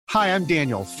Hi, I'm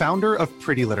Daniel, founder of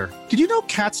Pretty Litter. Did you know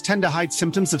cats tend to hide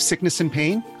symptoms of sickness and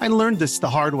pain? I learned this the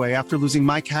hard way after losing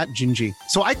my cat, Gingy.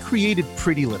 So I created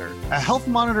Pretty Litter, a health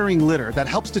monitoring litter that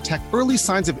helps detect early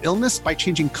signs of illness by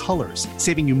changing colors,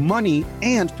 saving you money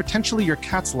and potentially your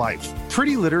cat's life.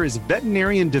 Pretty Litter is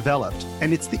veterinarian developed,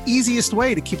 and it's the easiest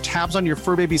way to keep tabs on your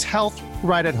fur baby's health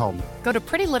right at home. Go to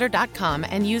prettylitter.com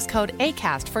and use code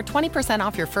ACAST for 20%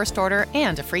 off your first order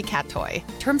and a free cat toy.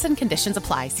 Terms and conditions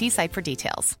apply. See site for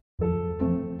details.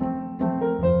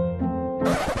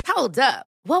 Hold up.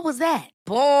 What was that?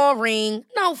 Boring.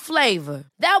 No flavor.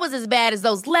 That was as bad as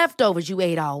those leftovers you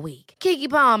ate all week. Keke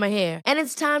Palmer here, and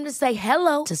it's time to say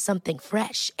hello to something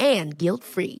fresh and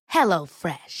guilt-free. Hello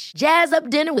Fresh. Jazz up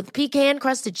dinner with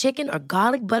pecan-crusted chicken or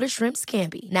garlic butter shrimp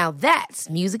scampi. Now that's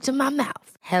music to my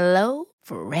mouth. Hello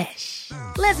Fresh.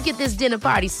 Let's get this dinner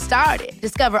party started.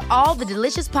 Discover all the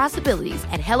delicious possibilities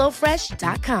at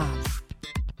hellofresh.com.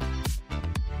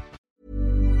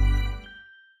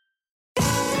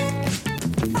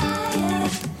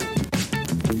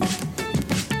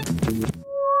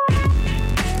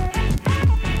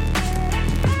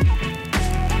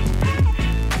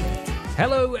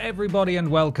 Hello, everybody, and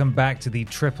welcome back to the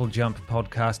Triple Jump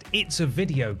podcast. It's a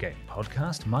video game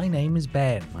podcast. My name is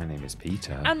Ben. My name is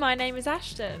Peter. And my name is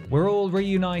Ashton. We're all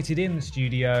reunited in the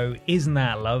studio. Isn't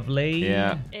that lovely?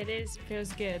 Yeah. It is.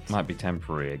 Feels good. Might be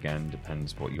temporary again,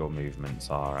 depends what your movements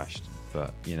are, Ashton.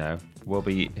 But, you know, we'll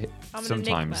be I'm sometimes.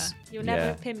 an enigma. You'll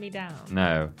never pin me down.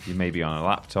 No, you may be on a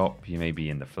laptop, you may be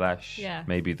in the flesh. Yeah.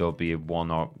 Maybe there'll be one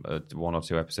or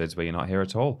two episodes where you're not here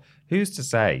at all. Who's to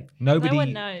say? Nobody, No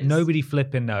one knows. Nobody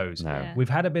flipping knows. No. Yeah. We've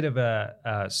had a bit of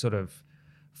a sort of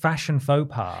fashion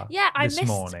faux pas this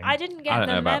morning. I didn't get I don't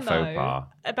the know about memo faux pas.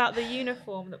 about the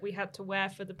uniform that we had to wear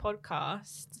for the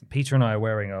podcast. Peter and I are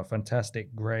wearing our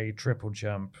fantastic grey Triple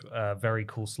Jump, very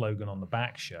cool slogan on the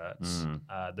back shirts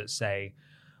that say,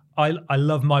 I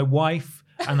love my wife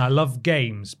and I love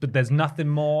games, but there's nothing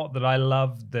more that I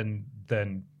love than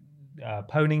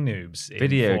poning noobs. in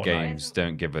Video Fortnite. games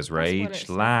don't give us what it rage. says.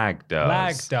 Lag does.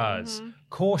 Lag does.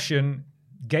 Caution,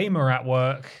 gamer at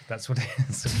work. That's what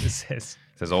it says.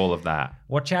 Says all of that.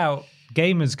 Watch out,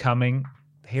 gamer's coming.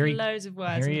 Here he, Loads of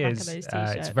words here on he the back is. of those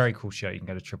t-shirts. It's a very cool shirt. You can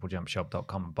go to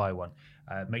triplejumpshop.com and buy one.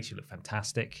 It makes you look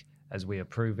fantastic, as we are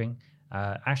proving.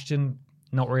 Ashton,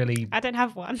 not really, I don't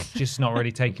have one. just not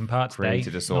really taking part today.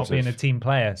 Created a sort not being of a team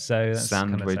player. So that's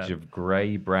Sandwich kind of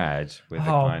grey bread with a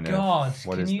Oh kind God! of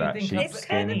what Can is you that? think of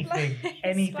Sheepskin?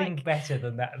 anything like- better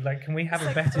than that? Like, can we have a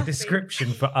like better coffee.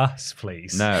 description for us,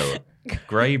 please? No,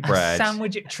 grey A bread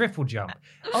sandwich at Triple Jump.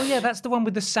 Oh yeah, that's the one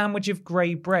with the sandwich of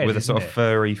grey bread with a isn't sort of it?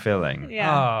 furry filling.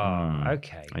 Yeah. Oh,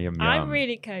 okay. Yum, yum. I'm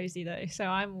really cozy though, so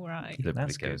I'm all right. You look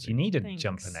That's pretty good. cozy. You need a Thanks.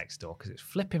 jumper next door because it's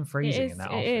flipping It freezing is. in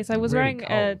that It office. is. I It's was really wearing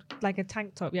cold. a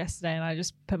tank top yesterday, and I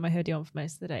just put my hoodie on for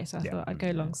most of the day. So I Yeah. thought I'd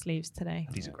go long sleeves today.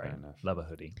 These are Yeah, great. fair enough. Love a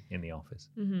hoodie in the office.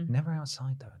 Mm-hmm. Never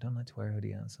outside though. I don't like to wear a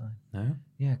hoodie outside. No?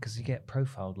 Yeah, because you get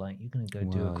profiled like you're going to go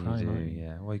do a Well, crime. you aren't do, you?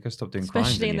 yeah. Well, you got to stop doing crimes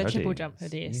Especially in the your triple hoodie. jump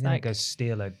hoodie. You're It's going to like go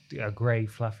steal a grey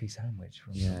fluffy sandwich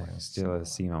from Yeah, somewhere else. steal a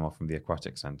sea mammal from the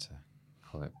aquatic centre.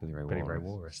 Call it Billy Ray Billy Ray Walrus.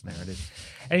 Walrus. There it is.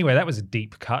 Anyway, that was a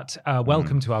deep cut.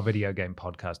 Welcome to our video game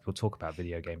podcast. We'll talk about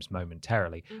video games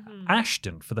momentarily.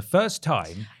 Ashton, for the first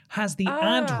time, has the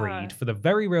ad read for the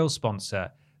very real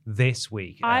sponsor this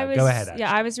week. Go ahead, Ashton.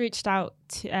 I was reached out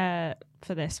to,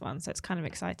 for this one, so it's kind of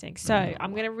exciting. So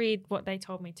I'm going to read what they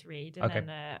told me to read, and Okay.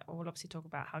 then we'll obviously talk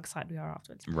about how excited we are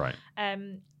afterwards. Right.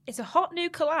 It's a hot new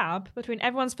collab between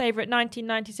everyone's favourite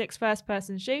 1996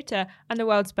 first-person shooter and the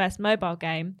world's best mobile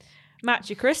game.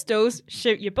 Match your crystals,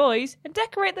 shoot your boys, and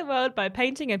decorate the world by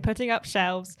painting and putting up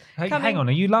shelves. Hey, Coming- hang on,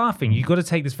 are you laughing? You've got to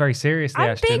take this very seriously, I'm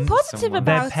Ashton. being positive Someone-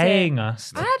 about They're paying it.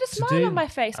 us. I had a to smile do- on my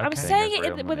face. I'm Okay. saying Paying us it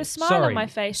real with a money. smile on my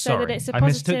face so that it's a I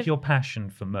positive. mistook your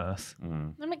passion for mirth.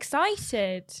 I'm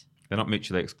excited. They're not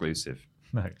mutually exclusive.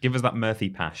 No. Give us that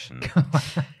mirthy passion.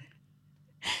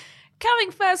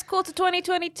 Coming first quarter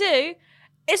 2022,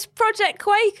 it's Project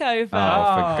Quake over.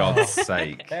 Oh, for God's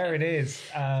sake. There it is.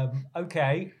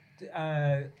 Okay.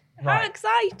 How Right.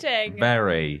 exciting!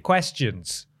 Very.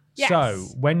 Questions. Yes. So,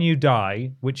 when you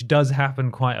die, which does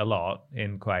happen quite a lot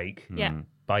in Quake Yeah.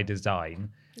 by design,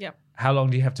 Yep. how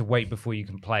long do you have to wait before you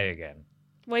can play again?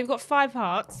 Well, you've got 5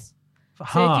 hearts. For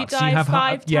So if hearts, you die have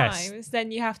 5 yes. times,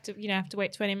 then you have to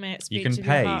wait 20 minutes. For You each can of your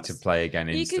pay hearts. to play again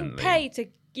You instantly. can pay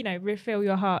to refill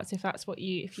your hearts if that's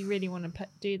if you really want to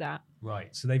do that.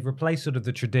 Right. So they've replaced sort of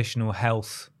the traditional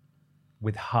health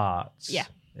with hearts. Yeah.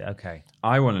 Okay.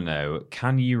 I want to know,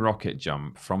 can you rocket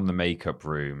jump from the makeup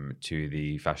room to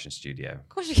the fashion studio? Of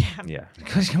course you can. Yeah.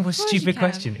 What a you stupid can.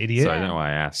 question, idiot. So I don't know why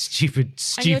I asked. Stupid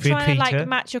And you're trying Peter. to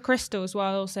match your crystals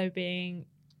while also being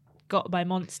got by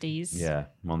Monsties. Yeah,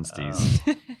 Monsties.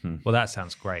 Well, that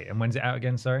sounds great. And when's it out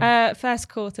again? Sorry, First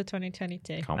quarter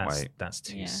 2022. Can't wait. that's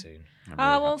too Yeah. soon. I'm really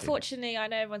Well, happy. unfortunately, I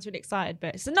know everyone's really excited,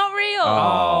 but it's not real.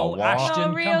 Oh, what? Not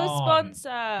Ashton, a real come on.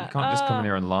 sponsor. You can't just come in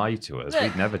here and lie to us. look,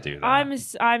 We'd never do that. I'm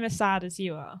as sad as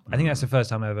you are. I think that's the first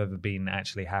time I've ever been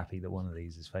actually happy that one of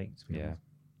these is fake. To be Yeah.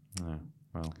 honest. Oh,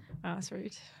 well, Oh, that's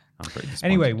rude. I'm pretty disappointed.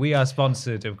 Anyway, we are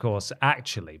sponsored, of course,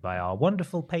 actually by our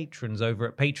wonderful patrons over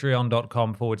at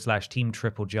patreon.com/Team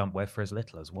Triple Jump, where for as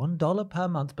little as $1 per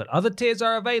month, but other tiers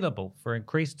are available for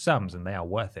increased sums, and they are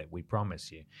worth it, we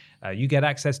promise you. You get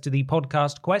access to the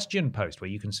podcast question post, where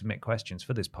you can submit questions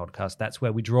for this podcast. That's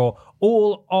where we draw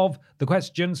all of the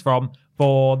questions from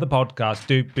for the podcast.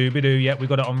 Doop-dooby-doo. Yeah, we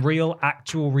got it on real,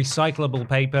 actual, recyclable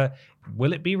paper.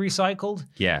 Will it be recycled?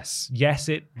 Yes. Yes.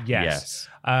 Yes.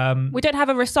 We don't have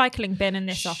a recycling bin in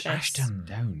this office. Ashton.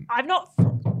 Don't. I'm not.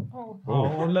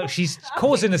 Oh, look, she's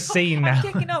causing a scene now. I'm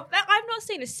kicking off. I've not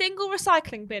seen a single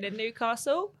recycling bin in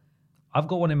Newcastle. I've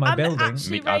got one in my I'm building.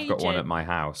 actually I've got one raging. at my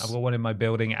house. I've got one in my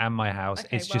building and my house.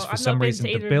 Okay, It's just well, for I've some not been reason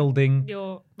to the either building.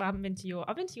 I haven't been to your.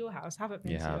 I've been to your house. Haven't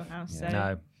been You to your have, house. yeah. So.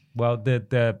 No. Well,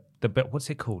 what's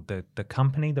it called? The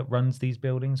company that runs these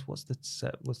buildings. What's the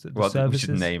Well, we services?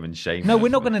 should name and shame. No, them. we're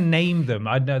not going to name them.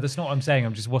 I know that's not what I'm saying.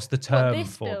 I'm just what's the term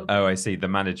this for them? building? Oh, I see. The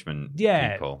management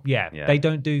Yeah, people. yeah, They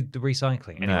don't do the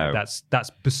recycling. Anyway, No. that's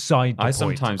beside the I point.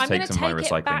 sometimes I'm going take to some of my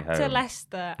take it recycling back home. to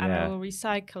Leicester and Yeah. I will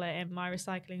recycle it in my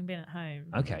recycling bin at home.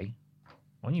 Okay.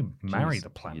 Why don't you marry Jeez, the you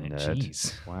planet? nerd.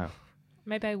 Jeez. Wow.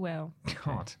 Maybe I will.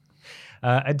 God.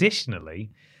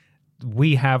 Additionally,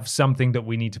 we have something that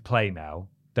we need to play now,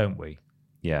 don't we?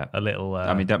 Yeah. A little.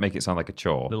 I mean, don't make it sound like a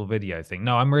chore. little video thing.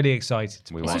 No, I'm really excited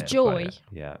to We play It's want a it. to play joy. it.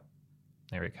 Yeah.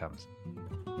 Here it comes.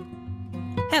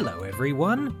 Hello,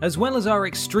 everyone. As well as our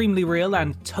extremely real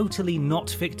and totally not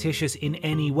fictitious in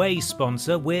any way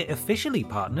sponsor, we're officially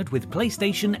partnered with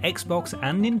PlayStation, Xbox,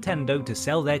 and Nintendo to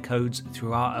sell their codes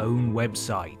through our own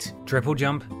website,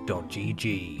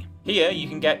 triplejump.gg. Here you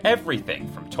can get everything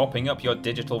from topping up your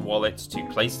digital wallets to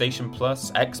PlayStation Plus,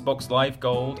 Xbox Live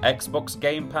Gold, Xbox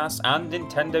Game Pass, and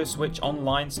Nintendo Switch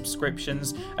Online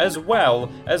subscriptions, as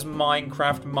well as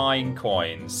Minecraft Mine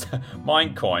Coins.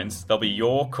 Mine Coins, they'll be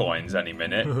your coins any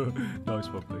minute. Nice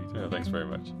one, Peter. Oh, thanks very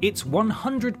much. It's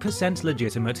 100%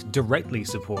 legitimate, directly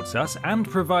supports us, and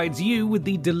provides you with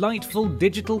the delightful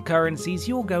digital currencies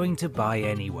you're going to buy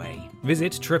anyway.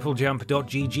 Visit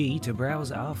triplejump.gg to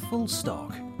browse our full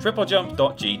stock.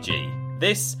 Triplejump.gg.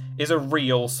 This is a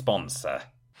real sponsor.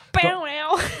 Bow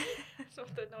wow. That's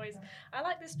not the noise. I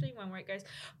like the stream one where it goes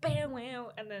bow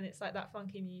wow and then it's like that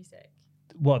funky music.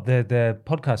 What, the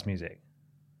podcast music?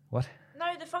 What? No,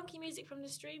 the funky music from the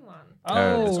stream one.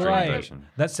 Oh, the stream version.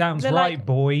 That sounds They're right, like-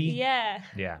 boy. Yeah.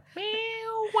 Yeah.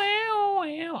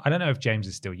 I don't know if James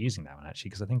is still using that one actually,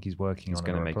 because I think he's working on a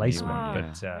gonna make a new replacement.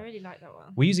 one, But I really like that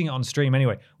one. we're using it on stream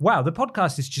anyway. Wow, the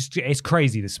podcast is just—it's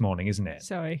crazy this morning, isn't it?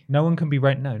 Sorry. No one can be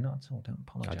right. No, not at all. Don't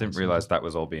apologize. I didn't realise that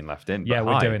was all being left in. But Yeah,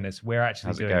 we're hi. doing this. We're actually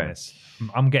How's it doing going? this.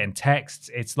 I'm getting texts.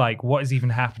 It's like, what is even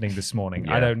happening this morning?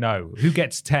 I Yeah. don't know. Who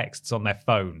gets texts on their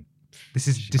phone? This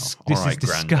is this All is right,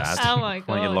 disgusting. Granddad. Oh my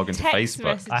Why don't you god. log into Text Facebook?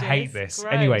 messages. I hate this.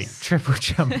 Gross. Anyway,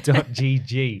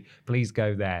 triplejump.gg. Please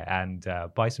go there and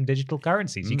buy some digital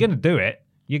currencies. You're going to do it.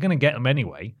 You're going to get them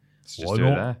anyway. Let's just do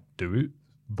it there. Do it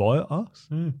via us.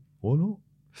 Why not?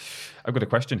 I've got a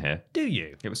question here. Do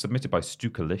you? It was submitted by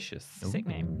Stukalicious, Sick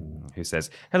name. who says,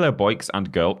 "Hello, boiks and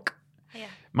gulk. Yeah.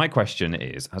 My question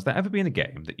is, has there ever been a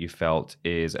game that you felt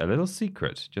is a little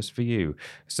secret just for you?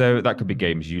 So that could be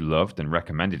games you loved and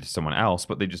recommended to someone else,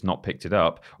 but they've just not picked it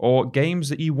up, or games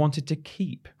that you wanted to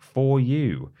keep for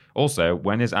you. Also,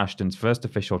 when is Ashton's first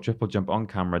official Triple Jump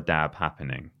on-camera dab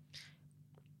happening?"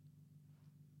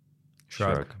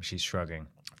 Shrug. She's shrugging.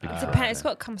 It's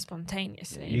got to come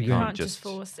spontaneously. You You can't can't just just-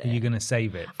 force Are you it. going to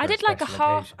save it? for I did like a special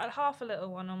half occasion? a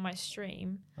little one on my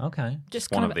stream. Okay.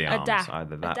 Just One kind of the a arms, dab.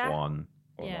 either a that dab. one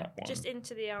or Yeah, that one. just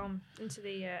into the arm, into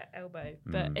the elbow.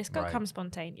 But it's got to right. come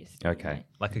spontaneously. Okay.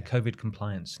 Like a COVID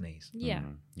compliant sneeze. Yeah.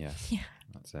 Yeah, Yeah.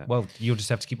 that's it. Well, you'll just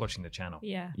have to keep watching the channel.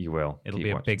 Yeah. You will. It'll Keep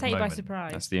be a watching. big Take you by moment.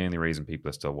 surprise. That's the only reason people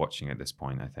are still watching at this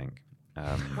point, I think.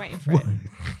 Waiting for it.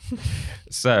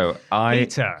 So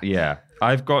Peter.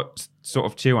 I've got sort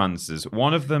of two answers.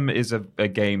 One of them is a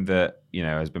game that, you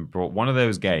know, has been brought, one of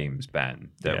those games, Ben,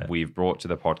 that Yeah. we've brought to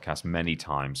the podcast many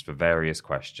times for various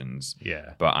questions.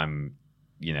 Yeah. But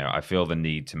I feel the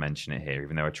need to mention it here,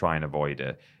 even though I try and avoid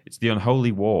it. It's the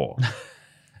Unholy War.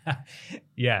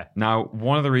 Yeah. Now,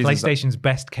 one of the reasons PlayStation's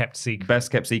best kept secret. best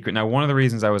kept secret. Now, one of the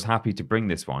reasons I was happy to bring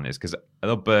this one is because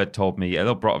Elil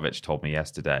Brotovich told me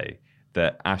yesterday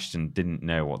that Ashton didn't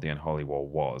know what the Unholy War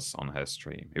was on her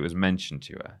stream. It was mentioned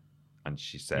to her. and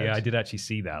she said, Yeah, I did actually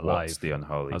see that live. "What's the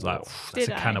unholy?" I was like, war?" that's Did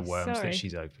a can I? of worms Sorry. that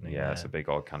she's opening. Yeah, it's a big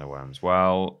old can of worms.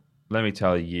 Well, let me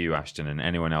tell you, Ashton, and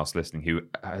anyone else listening who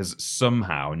has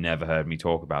somehow never heard me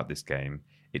talk about this game,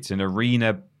 it's an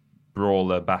arena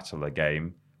brawler battler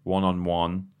game,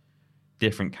 1-on-1,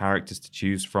 different characters to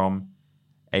choose from,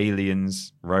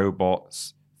 aliens,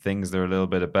 robots, things that are a little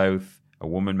bit of both, a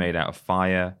woman made out of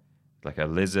fire, like a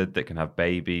lizard that can have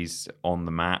babies on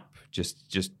the map, just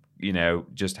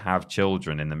have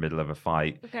children in the middle of a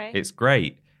fight. Okay. It's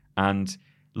great. And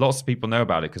lots of people know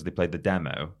about it because they played the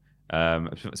demo.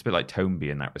 It's a bit like Tomeby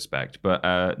in that respect,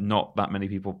 but not that many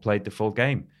people played the full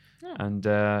game. Oh. And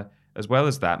as well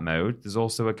as that mode, there's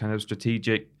also a kind of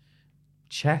strategic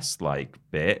chess-like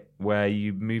bit where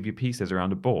you move your pieces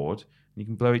around a board and you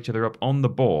can blow each other up on the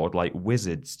board like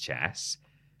wizards chess.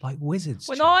 Like wizards.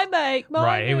 When chess. I make my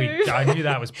Right, here move, I knew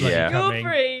that was bloody Yeah. you're coming.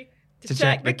 free to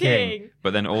check the king.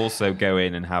 But then also go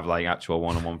in and have like actual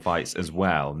one-on-one fights as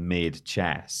well mid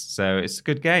chess. So it's a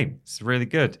good game. It's really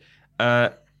good.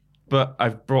 But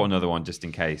I've brought another one just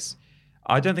in case.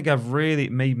 I don't think I've really,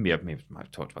 maybe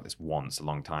I've talked about this once a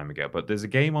long time ago, but there's a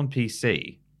game on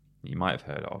PC you might have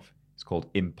heard of. It's called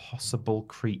Impossible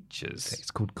Creatures.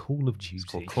 It's called Call of Duty. It's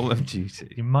called Call of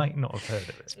Duty. You might not have heard of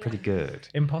it. It's pretty good.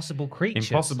 Impossible Creatures.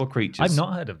 Impossible Creatures. I've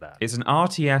not heard of that. It's an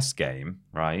RTS game,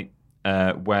 right?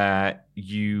 Where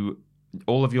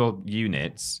all of your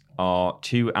units are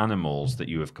two animals that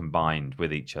you have combined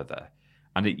with each other,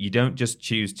 and you don't just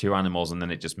choose two animals and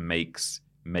then it just makes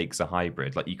a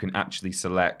hybrid. Like you can actually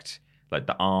select like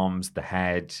the arms, the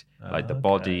head, like the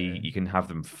body. You can have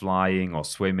them flying or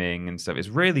swimming and stuff. It's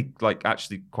really like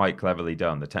actually quite cleverly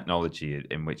done. The technology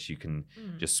in which you can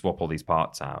just swap all these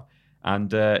parts out.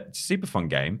 And it's a super fun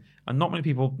game. And not many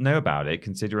people know about it,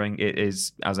 considering it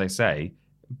is, as I say,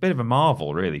 a bit of a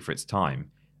marvel really for its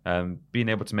time. Being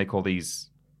able to make all these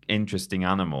interesting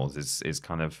animals is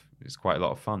quite a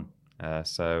lot of fun.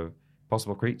 So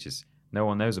Possible Creatures. No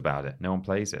one knows about it. No one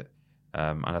plays it.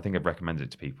 And I think I've recommended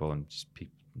it to people, and just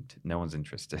no one's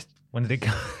interested. When did it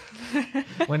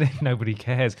come? Nobody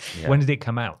cares. Yeah. When did it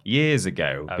come out? Years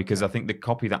ago, Okay. because I think the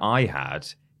copy that I had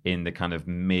in the kind of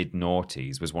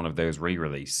mid-noughties was one of those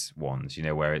re-release ones,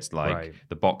 where it's like Right.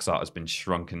 the box art has been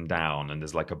shrunken down and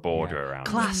there's like a border around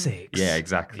it. Classics. Yeah,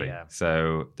 exactly. Yeah.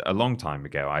 So a long time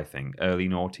ago, I think. Early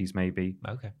noughties, maybe.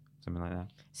 Okay. Something like that.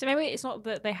 So maybe it's not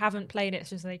that they haven't played it, it's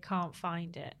just they can't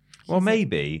find it. Well,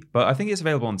 maybe, but I think it's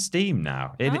available on Steam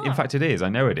now. In fact, it is. I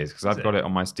know it is because I've got it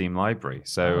on my Steam library.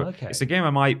 So okay. it's a game I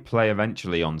might play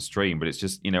eventually on stream, but it's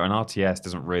just, an RTS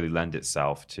doesn't really lend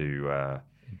itself to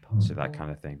that kind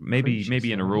of thing.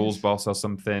 Maybe in a rules boss or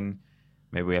something.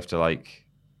 Maybe we have to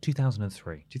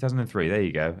 2003. 2003. There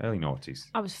you go. Early noughties.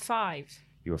 I was 5.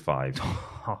 You were 5.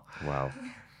 Wow.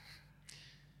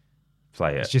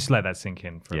 Play Let's it. just let that sink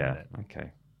in for a Yeah. minute.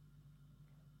 Okay.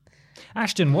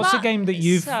 Ashton, what's the game that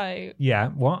you've... So, Yeah,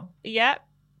 what? yep.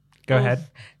 Go Oof. ahead.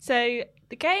 So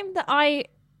the game that I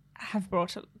have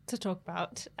brought to talk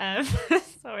about,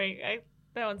 sorry,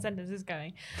 no one sentence is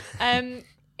going,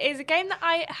 is a game that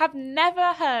I have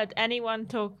never heard anyone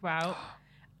talk about.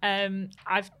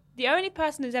 The only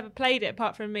person who's ever played it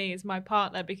apart from me is my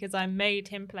partner because I made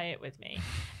him play it with me.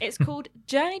 It's called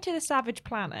Journey to the Savage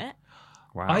Planet.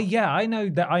 Wow. I know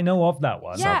that. I know of that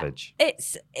one. Yeah. Savage.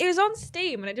 It was on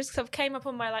Steam and it just sort of came up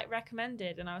on my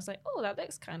recommended and I was like, oh, that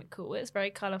looks kind of cool. It's very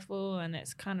colourful and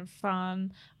it's kind of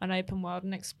fun and open world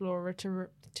and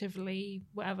exploratively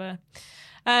whatever.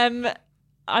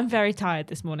 I'm very tired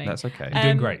this morning. That's okay. You're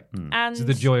doing great. And It's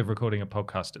the joy of recording a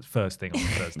podcast at first thing on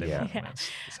Thursday Yeah. morning.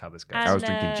 That's how this goes. And, I was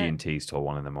drinking G&Ts till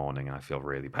 1 a.m. and I feel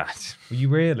really bad. Were you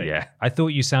really? Yeah. I thought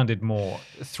you sounded more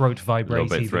throat vibrating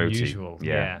than throaty. usual.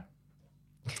 Yeah.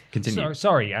 Continue.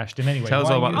 Sorry, Ashton. Anyway, Tell us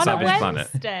why all are about you- on a Savage Planet.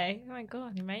 Wednesday. Oh my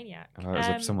god, you maniac. Oh,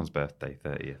 it was someone's birthday,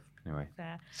 30th. Anyway.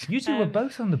 There. You two were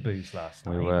both on the booze last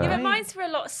We night. were. Yeah, but Right. mine's for a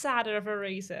lot sadder of a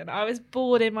reason. I was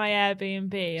bored in my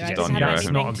Airbnb and I Just just on had your own.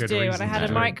 nothing Not a to good do, and reason I had to a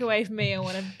drink. microwave meal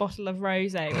and a bottle of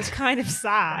rosé. It was kind of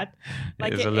sad.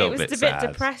 Like is it, a little it was bit a bit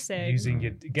sad. depressing. Getting To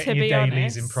your be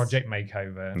dailies in honest. Project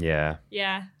Makeover. Yeah.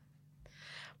 Yeah.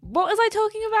 What was I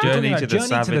talking about? Journey to the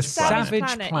Journey to the Savage Savage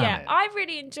Planet. Yeah, I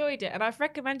really enjoyed it, and I've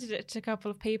recommended it to a couple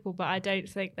of people, but I don't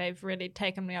think they've really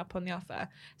taken me up on the offer.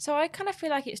 So I kind of feel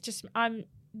like it's just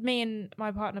me and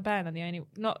my partner Ben are the only,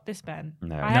 not this Ben.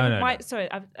 No. I No, haven't. no. Sorry,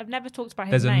 I've never talked about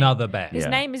his There's name. another Ben. His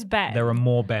Yeah. name is Ben. There are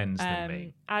more Bens than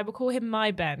me. I will call him my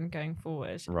Ben going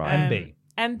forward. Right.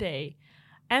 MB.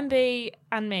 MB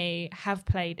and me have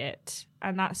played it,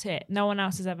 and that's it. No one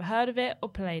else has ever heard of it or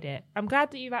played it. I'm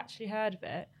glad that you've actually heard of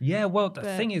it. Yeah, well, the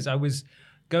But- thing is, I was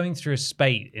going through a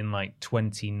spate in like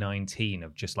 2019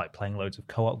 of just like playing loads of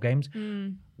co-op games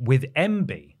with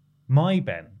MB, my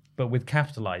Ben, but with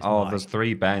capitalized. Oh, my. there's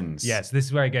 3 Bens. Yes, this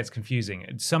is where it gets confusing.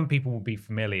 Some people will be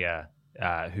familiar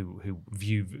who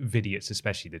view vidiots,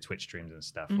 especially the Twitch streams and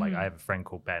stuff. Like I have a friend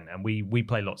called Ben, and we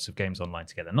play lots of games online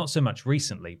together. Not so much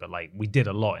recently, but like we did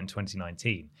a lot in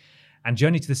 2019. And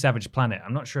Journey to the Savage Planet,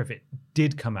 I'm not sure if it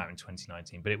did come out in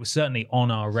 2019, but it was certainly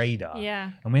on our radar. Yeah.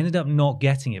 And we ended up not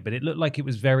getting it, but it looked like it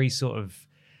was very sort of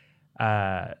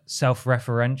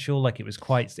self-referential. Like it was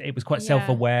quite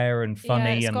self-aware and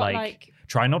funny and like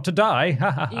try not to die.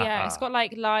 Yeah, it's got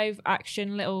like live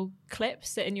action little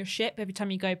clips that in your ship. Every time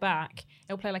you go back,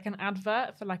 it'll play like an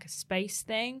advert for like a space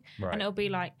thing. Right. And it'll be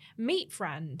like meat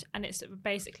friend. And it's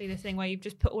basically the thing where you've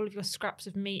just put all of your scraps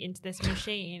of meat into this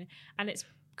machine and it's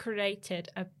created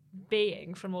a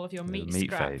being from all of your meat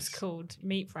scraps face. called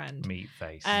Meat Friend. Meat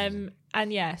face. And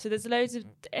yeah, so there's loads of,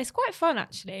 it's quite fun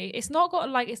actually. It's not got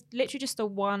like, it's literally just a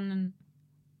one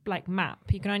like map.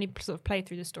 You can only sort of play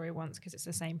through the story once because it's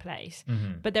the same place.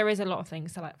 But there is a lot of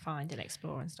things to like find and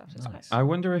explore and stuff. So it's quite fun. I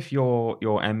wonder if your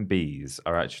MBs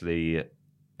are actually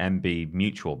MB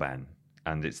mutual Ben,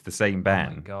 and it's the same Ben.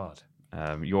 Oh my God.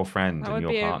 Your friend and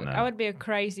your partner. That would be a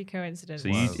crazy coincidence. So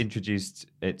you introduced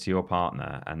it to your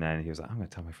partner, and then he was like, "I'm going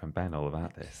to tell my friend Ben all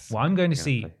about this." Well, I'm going to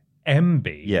see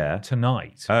MB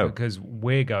tonight because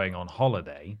we're going on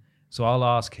holiday. So I'll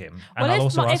ask him, and I'll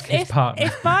also ask his partner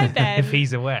if by then if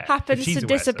he's aware, happens to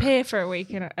disappear for a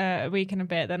week and a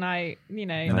bit, then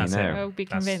I'll be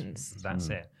convinced. That's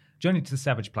it. Journey to the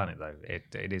Savage Planet, though,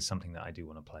 it is something that I do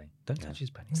want to play. Don't touch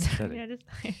his penny.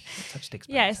 Touch Dick's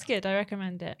penny. Yeah, it's good. I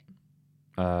recommend it.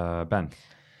 Ben.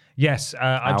 Yes,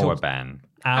 Our Ben.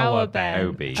 Our Ben.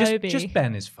 Obi. Just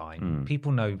Ben is fine.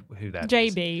 People know who that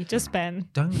is. JB, just Ben.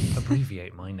 Don't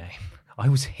abbreviate my name. I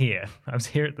was here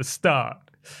at the start.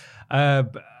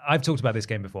 I've talked about this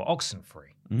game before.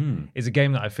 Oxenfree is a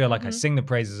game that I feel like I sing the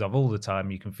praises of all the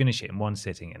time. You can finish it in one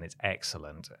sitting, and it's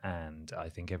excellent. And I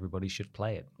think everybody should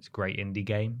play it. It's a great indie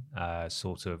game,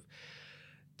 sort of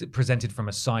presented from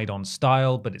a side-on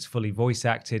style, but it's fully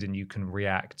voice-acted, and you can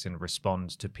react and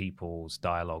respond to people's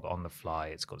dialogue on the fly.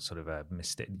 It's got sort of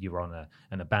you're on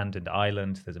an abandoned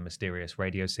island. There's a mysterious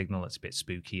radio signal that's a bit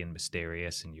spooky and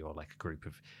mysterious, and you're like a group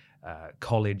of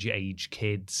college-age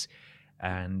kids.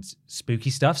 And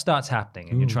spooky stuff starts happening,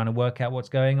 and you're trying to work out what's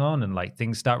going on, and like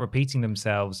things start repeating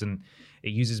themselves, and it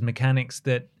uses mechanics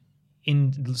that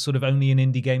in sort of only an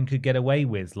indie game could get away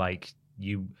with. Like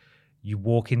you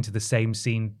walk into the same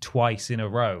scene twice in a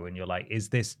row, and you're like, is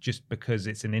this just because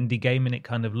it's an indie game and it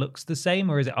kind of looks the same,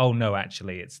 or is it? Oh no,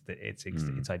 actually, it's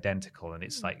identical, and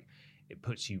it's like it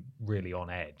puts you really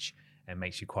on edge and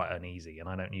makes you quite uneasy. And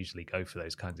I don't usually go for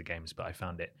those kinds of games, but I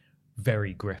found it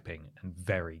very gripping and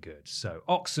very good. So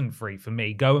Oxenfree for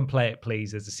me, go and play it,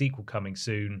 please. There's a sequel coming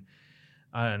soon.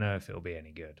 I don't know if it'll be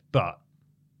any good, but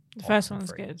the first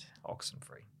one's good.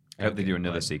 Oxenfree. I hope they do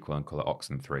another sequel and call it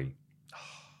Oxen3.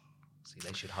 See,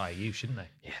 they should hire you, shouldn't they?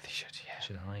 Yeah, they should. Yeah,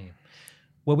 should hire you.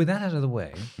 Well, with that out of the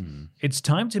way, it's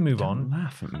time to move on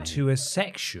to a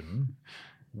section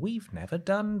we've never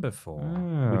done before.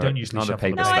 We don't usually not a shuffle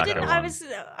paper the No, I stack didn't. one. I was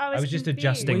just confused.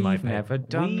 adjusting my We've pen. never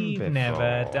done We've before.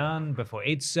 never done before.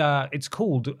 It's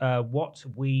called What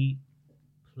We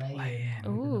Play In,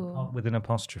 Ooh. with an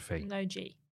apostrophe. No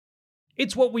G.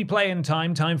 It's What We Play In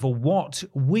time for What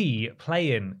We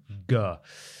Play In.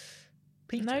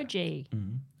 Peter. No G.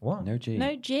 What? No G.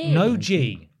 No G. No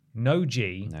G. No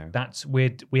G. No. That's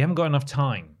weird. We haven't got enough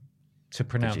time to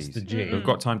pronounce the G. We've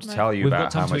got time to tell you We've about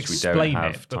got time how to much we don't explain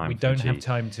have it, but time we for don't G. have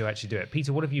time to actually do it.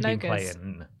 Peter, what have you No been goes.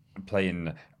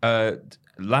 playing?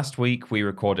 Last week we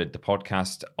recorded the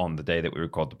podcast on the day that we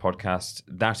record the podcast.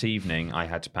 That evening I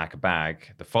had to pack a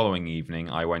bag. The following evening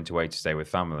I went away to stay with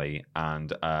family,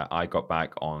 and I got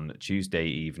back on Tuesday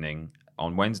evening.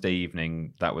 On Wednesday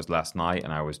evening, that was last night,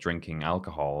 and I was drinking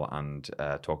alcohol and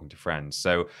talking to friends.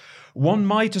 So one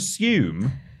might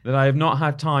assume that I have not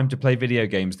had time to play video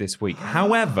games this week.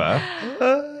 However,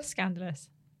 Scandalous.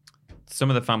 some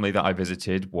of the family that I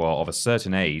visited were of a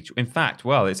certain age. In fact,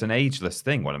 well, it's an ageless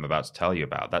thing, what I'm about to tell you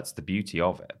about. That's the beauty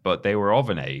of it. But they were of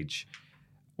an age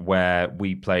where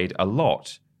we played a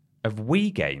lot of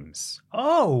Wii games.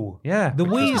 Oh, Yeah. the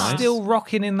which Wii was is nice. still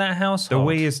rocking in that The household.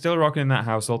 Wii is still rocking in that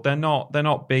household. They're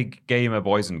not big gamer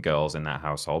boys and girls in that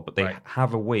household, but they Right.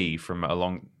 have a Wii from a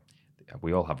long...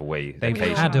 We all have a Wii. They've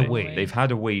occasionally. had a Wii. They've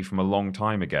had a Wii from a long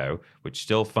time ago, which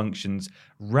still functions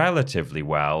relatively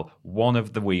well. One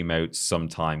of the Wiimotes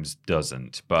sometimes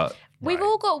doesn't, but We've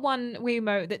all got one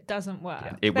Wiimote that doesn't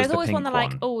work. It was There's the always one pink that like,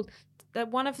 one. oh, that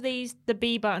one of these, the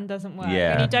B button doesn't work.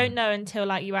 Yeah. And you don't know until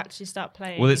like you actually start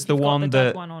playing. Well, it's if the you've got one the that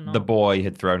dog one or not. the boy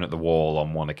had thrown at the wall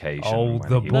on one occasion. Oh, when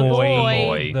the he-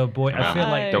 boy. The boy. I feel No.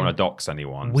 like don't want to dox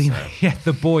anyone. we. so- Yeah,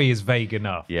 the boy is vague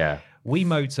enough. Yeah.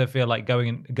 Wiimotes, I feel like go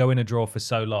in a drawer for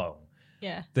so long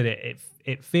Yeah. that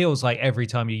it feels like every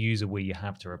time you use a Wii, you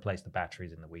have to replace the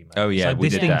batteries in the Wiimote. Oh, yeah, It's like we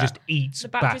this did thing that. just eats The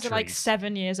batteries are like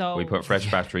 7 years old. We put fresh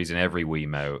batteries in every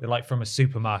Wiimote. They're like from a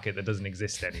supermarket that doesn't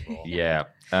exist anymore. Yeah.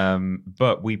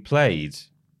 But we played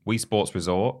Wii Sports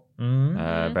Resort,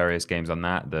 Mm. various games on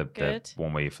that. The Good.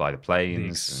 one where you fly the The planes. and-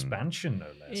 expansion, no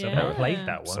less. I've Yeah. never played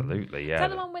that one. Absolutely, yeah. Is that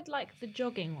the one with like the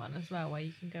jogging one as well, where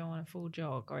you can go on a full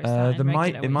jog? Or is that It in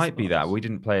regular Wii might be that. Sports? We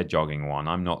didn't play a jogging one.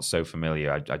 I'm not so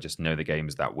familiar. I just know the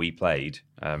games that we played.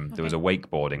 There was a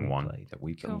wakeboarding one played. that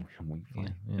we Cool.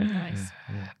 played. Nice.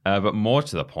 But more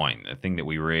to the point, the thing that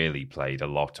we really played a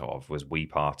lot of was Wii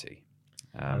Party.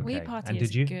 Okay. Wii Party And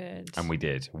is did you? good. And we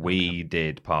did. We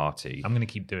did Party. I'm going to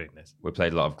keep doing this. We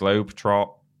played a lot of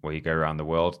Globetrot, where you go around the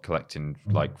world collecting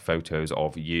like photos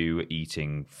of you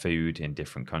eating food in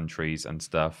different countries and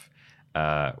stuff.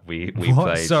 We What?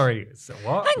 played Sorry. So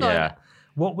what? Hang on. Yeah.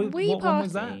 What Wii one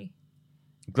was that? Party.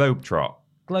 Globetrot.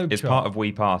 Globetrot. It's part of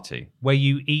Wii Party. where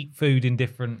you eat food in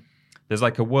different. There's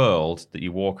like a world that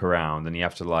you walk around and you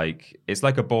have to like, it's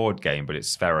like a board game, but it's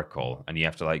spherical, and you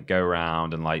have to like go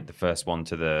around and like the first one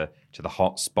to the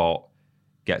hot spot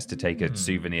gets to take a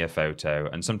souvenir photo.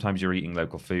 And sometimes you're eating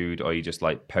local food, or you're just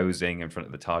like posing in front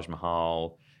of the Taj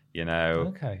Mahal. You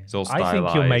know, Okay. it's all I stylized.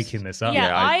 think you're making this up. Yeah,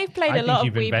 Yeah, I've played I a lot of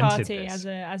think you've Wii invented Party this.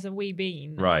 as a Wii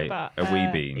Bean. Right, but, a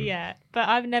Wii Bean. Yeah, but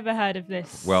I've never heard of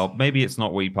this. Well, maybe it's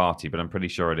not Wii Party, but I'm pretty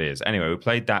sure it is. Anyway, we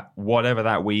played that, whatever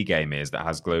that Wii game is that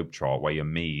has Globetrot, where your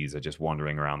Miis are just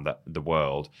wandering around the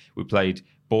world. We played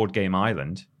Board Game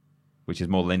Island, which is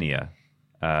more linear.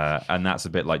 And that's a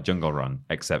bit like Jungle Run,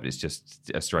 except it's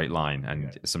just a straight line,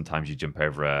 and sometimes you jump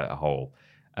over a hole.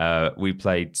 We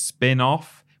played Spin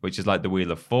Off, which is like the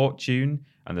Wheel of Fortune,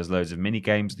 and there's loads of mini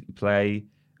games that you play.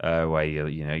 Where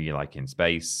you're like in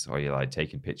space, or you're like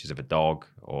taking pictures of a dog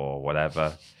or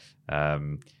whatever.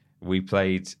 We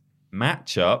played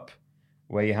Matchup,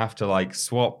 where you have to like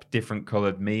swap different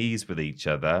coloured Miis with each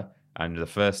other, and the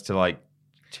first to like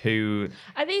two.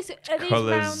 are these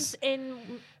colours. rounds in?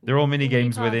 They're all mini Wii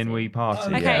games Party? within Wii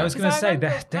Party. Okay, yeah. I was 'cause gonna say,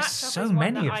 remember there's Matchup so is one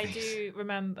many that of I these. do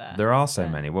remember. There are so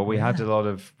many. Well, we had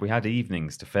we had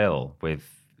evenings to fill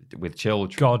with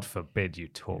children. God forbid you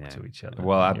talk Yeah. to each other.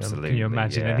 Well, Can you- absolutely, Can you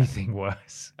imagine yeah. anything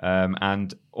worse?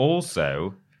 And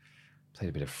also played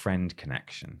a bit of Friend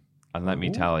Connection. And let me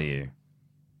Ooh. tell you,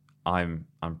 I'm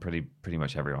pretty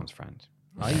much everyone's friend.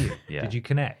 Are you? Yeah. Did you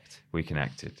connect? We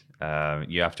connected.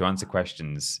 You have to answer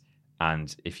questions,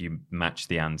 and if you match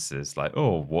the answers, like,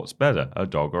 oh, what's better, a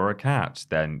dog or a cat,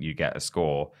 then you get a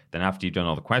score. Then after you've done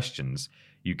all the questions,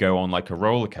 you go on like a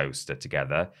roller coaster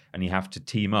together, and you have to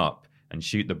team up and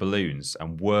shoot the balloons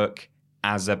and work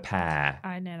as a pair.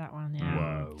 I know that one. Yeah.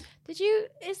 Whoa. Did you?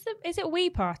 Is it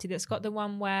Wii Party that's got the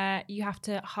one where you have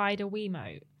to hide a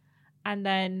Wiimote, and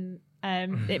then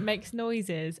it makes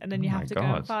noises, and then you Oh have my to go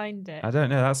and God. find it? I don't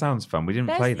know. That sounds fun. We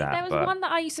didn't play that. There was but one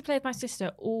that I used to play with my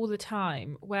sister all the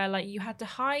time, where like you had to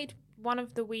hide one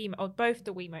of the Wii or both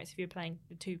the Wiimotes if you were playing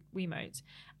the two Wiimotes,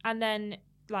 and then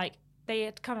like they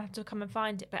had have to come and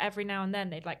find it, but every now and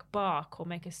then they'd like bark or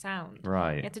make a sound. You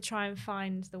Right. had to try and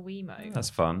find the Wiimote.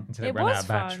 That's fun. Until It it ran was out of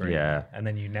fun. battery. Yeah. And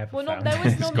then you never Well, found there it.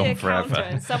 was It's normally gone a counter, forever.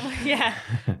 and someone, yeah.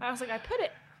 I was like, I put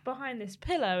it behind this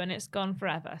pillow, and it's gone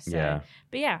forever. So, Yeah.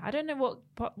 but yeah, I don't know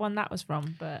what one that was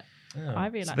from, but I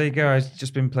really So like. there you go. I've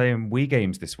just been playing Wii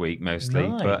games this week mostly,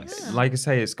 but Nice. like I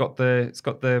say, it's got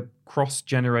the cross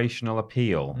generational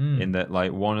appeal in that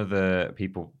like one of the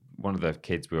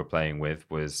kids we were playing with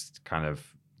was kind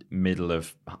of middle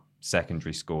of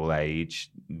secondary school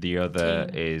age. The other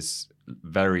Teen. is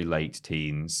very late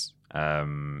teens,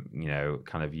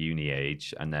 kind of uni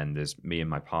age, and then there's me and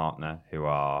my partner who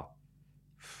are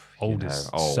Old as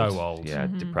so old. yeah,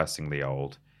 depressingly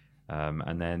old.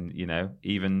 And then,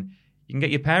 even you can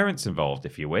get your parents involved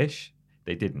if you wish.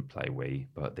 They didn't play Wii,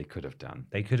 but they could have done.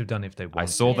 They could have done if they wanted. I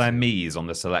saw their to. Mii's on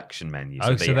the selection menu, so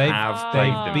Oh, they so they've, have played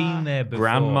they've them. been there before.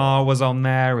 Grandma was on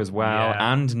there as well,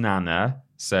 Yeah. and Nana.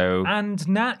 So And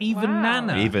even Wow.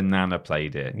 Nana. even Nana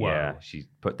played it. Whoa. Yeah, she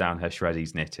put down her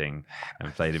shreddies knitting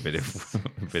and played a bit of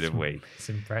Wii. It's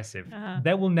impressive. Uh-huh.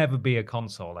 There will never be a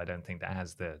console, I don't think, that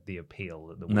has the appeal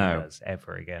that the Wii No. does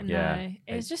ever again. Yeah. No,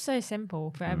 it was just so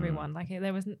simple for everyone. Like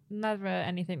there was never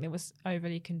anything that was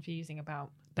overly confusing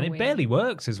about. And the it Wii. barely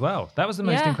works as well. That was the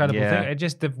most Yeah. incredible Yeah. thing. It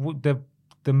just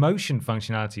the motion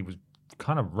functionality was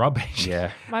kind of rubbish.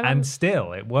 Yeah. My And mum-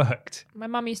 still, it worked. My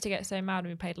mum used to get so mad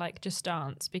when we played like Just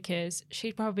Dance because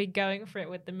she'd probably be going for it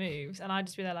with the moves, and I'd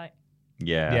just be there like,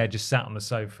 Yeah, just sat on the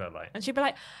sofa like. and she'd be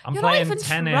like, I'm "You're playing not even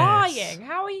tennis." trying.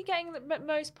 How are you getting the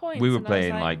most points?" We were And I was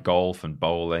playing like golf and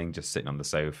bowling, just sitting on the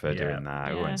sofa doing that.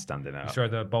 We Yeah. weren't standing up. Throw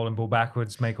the bowling ball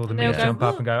backwards, make all the And they'll moves go, jump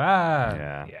up "Woo." and go,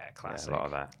 Yeah. classic. Yeah, a lot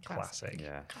of that. Classic.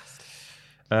 Yeah.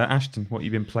 Ashton, what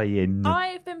you been playing?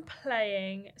 I've been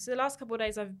playing. So the last couple of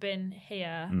days I've been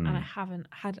here and Mm. I haven't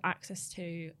had access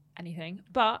to anything.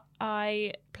 But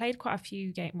I played quite a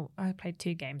few games. Well, I played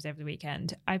 2 games over the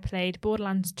weekend. I played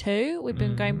Borderlands 2. We've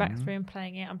been going back through and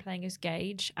playing it. I'm playing as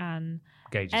Gage, and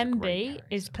Gage is a great MB character.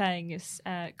 is playing as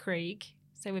Krieg.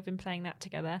 So we've been playing that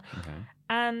together. Okay.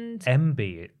 And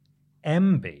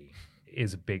MB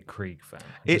is a big Krieg fan.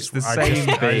 It's the I same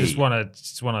I just B. want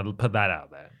to put that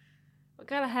out there. what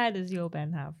kind of hair does your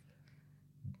Ben have?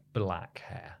 Black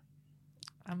hair.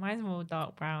 Mine's more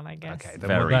dark brown, I guess. Okay,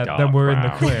 Very then dark we're in the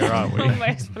brown. clear, aren't we?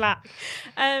 Almost black.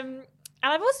 And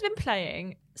I've also been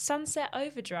playing Sunset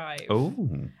Overdrive. Oh.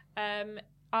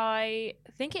 I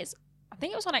think it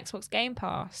was on Xbox Game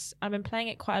Pass. I've been playing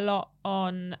it quite a lot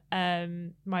on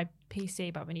my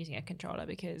PC, but I've been using a controller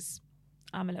because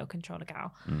I'm a little controller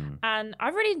gal. And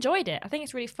I've really enjoyed it. I think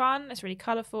it's really fun. It's really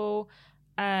colourful.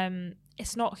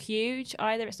 It's not huge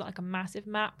either. It's not like a massive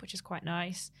map, which is quite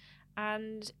nice.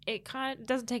 And it kind of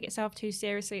doesn't take itself too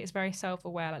seriously. It's very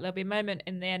self-aware. Like there'll be a moment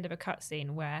in the end of a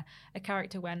cutscene where a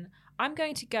character went, "I'm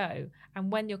going to go,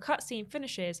 and when your cutscene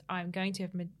finishes, I'm going to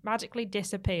have magically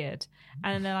disappeared."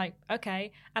 And then they're like,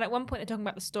 "Okay." And at one point, they're talking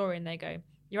about the story, and they go,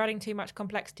 "You're adding too much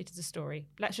complexity to the story.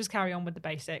 Let's just carry on with the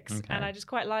basics." Okay. And I just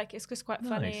quite like it's just quite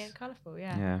funny Nice. and colourful.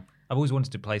 Yeah. Yeah. I've always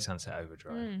wanted to play Sunset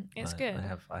Overdrive. It's I- good.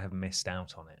 I have missed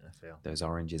out on it, I feel. Those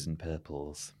oranges and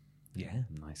purples. Yeah.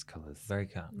 Nice colours. Very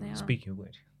cool. They are. Speaking of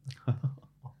which,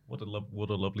 what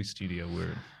a lovely studio we're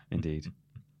in. Indeed.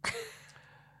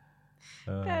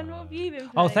 Ben, what have you been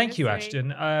playing? Oh, thank this you, week? Ashton.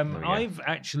 we go. I've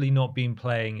actually not been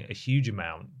playing a huge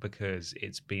amount because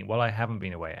it's been, well, I haven't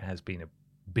been away. It has been a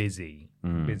busy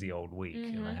old week,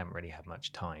 and I haven't really had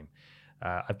much time.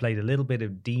 I played a little bit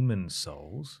of Demon's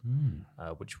Souls,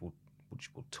 which we'll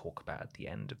talk about at the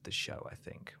end of the show, I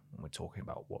think, when we're talking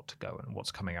about what to go and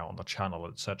what's coming out on the channel,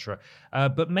 etc.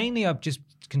 But mainly, I've just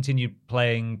continued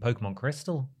playing Pokemon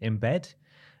Crystal in bed,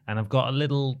 and I've got a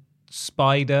little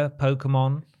spider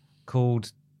Pokemon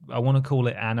called, I want to call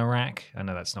it Anorak. I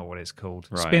know that's not what it's called.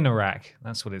 Right. Spinarak,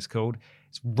 that's what it's called.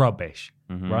 It's rubbish,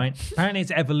 right? Apparently,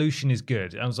 its evolution is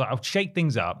good. I was like, I'll shake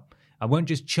things up. I won't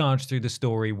just charge through the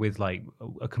story with like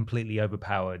a completely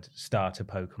overpowered starter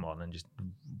Pokemon and just,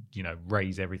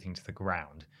 raise everything to the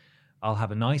ground. I'll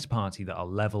have a nice party that I'll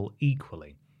level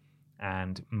equally.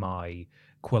 And my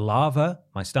Quilava,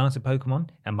 my starter Pokemon,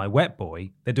 and my Wet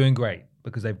Boy, they're doing great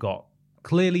because they've got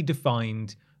clearly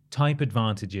defined type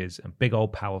advantages and big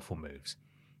old powerful moves.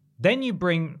 Then you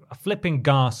bring a flipping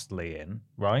Ghastly in,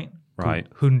 right? Right.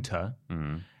 Called Hunter.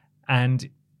 And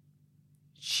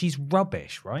she's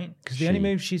rubbish, right? Because the only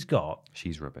move she's got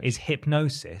She's rubbish. is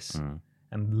Hypnosis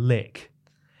and Lick.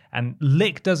 And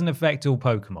Lick doesn't affect all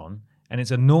Pokemon, and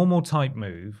it's a normal type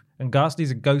move. And Ghastly's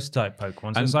a ghost type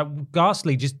Pokemon, so it's like,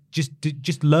 Ghastly,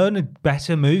 just learn a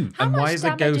better move. How And much why is a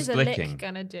damage ghost is a licking? lick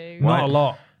gonna do? Not a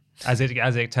lot, as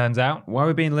it turns out. Why are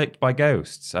we being licked by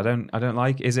ghosts? I don't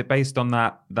like. Is it based on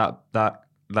that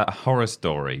horror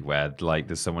story where like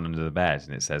there's someone under the bed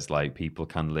and it says like people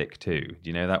can lick too? Do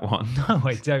you know that one? No,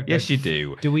 I don't. Yes, you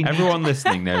do. Do we need- Everyone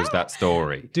listening knows that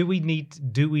story. Do we need?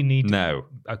 No.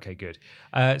 Okay, good.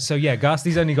 So yeah,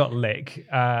 Ghastly's only got Lick.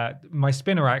 My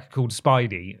Spinarak called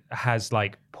Spidey has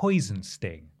like Poison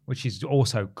Sting, which is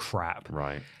also crap.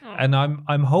 Right. And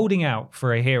I'm holding out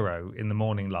for a hero in the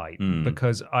morning light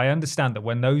because I understand that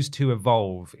when those two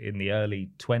evolve in the early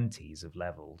 20s of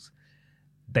levels,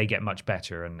 they get much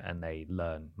better and they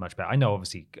learn much better. I know,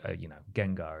 obviously,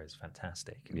 Gengar is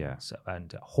fantastic. Yeah.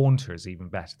 And Haunter is even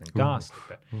better than Ghastly.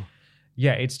 But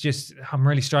yeah, it's just, I'm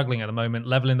really struggling at the moment.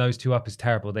 Leveling those two up is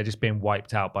terrible. They're just being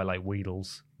wiped out by like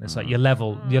Weedles. It's like you're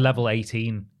level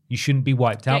 18. You shouldn't be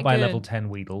wiped out Get by a good. level 10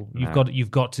 Weedle. No.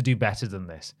 You've got to do better than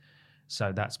this.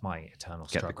 So that's my eternal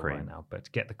Get the struggle cream. right now. But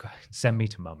send me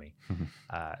to mummy,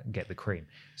 get the cream.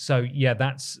 So yeah,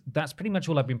 that's pretty much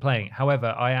all I've been playing.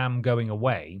 However, I am going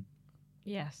away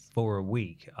Yes. for a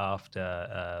week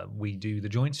after we do the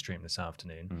joint stream this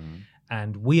afternoon,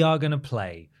 and we are going to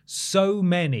play so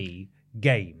many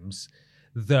games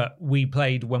that we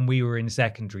played when we were in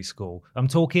secondary school. I'm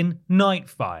talking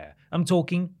Nightfire. I'm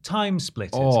talking Time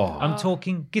Splitters. Oh. I'm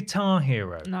talking Guitar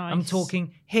Hero. I'm Nice.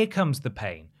 talking Here Comes the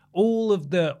Pain. all of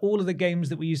the games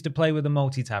that we used to play with the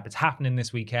multi-tap. It's happening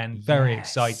this weekend. Very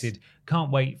excited.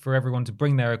 Can't wait for everyone to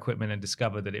bring their equipment and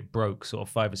discover that it broke sort of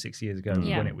 5 or 6 years ago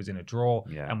when it was in a drawer,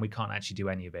 and we can't actually do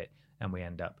any of it. And we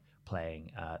end up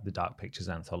playing the Dark Pictures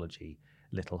anthology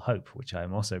Little Hope, which I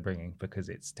am also bringing because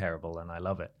it's terrible and I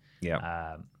love it.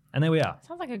 Yeah. And there we are.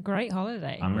 Sounds like a great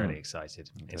holiday. I'm really excited.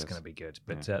 It's going to be good.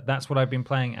 But that's what I've been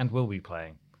playing and will be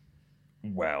playing.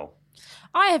 Well,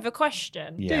 I have a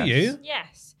question. yes. Do you?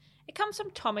 Yes. It comes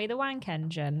from Tommy the Wank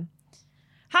Engine.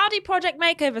 Howdy, Project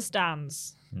Makeover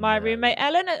stands. My roommate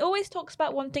Ellen always talks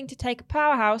about wanting to take a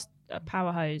power hose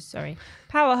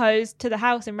to the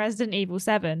house in Resident Evil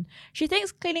 7. She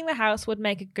thinks cleaning the house would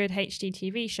make a good HD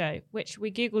TV show, which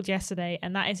we googled yesterday,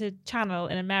 and that is a channel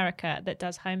in America that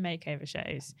does home makeover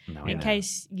shows. In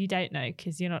case you don't know,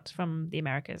 because you're not from the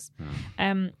Americas.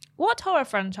 What horror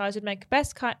franchise would make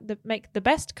the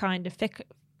best kind of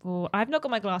I've not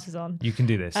got my glasses on. You can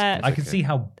do this. I can see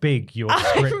how big your I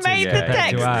script is. made the compared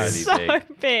to text ours. really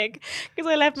so big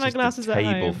because I left my Just glasses a at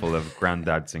table home. full of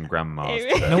granddads and grandmas.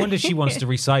 No wonder she wants to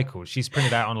recycle. She's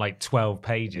printed out on like 12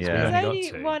 pages. Yeah. We There's only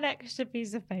only got 2. one extra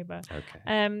piece of paper.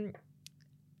 Okay.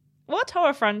 What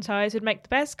horror franchise would make the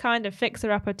best kind of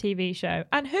fixer-upper TV show,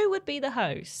 and who would be the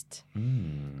host?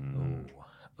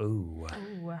 Ooh.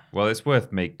 Well, it's worth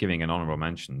giving an honourable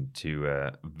mention to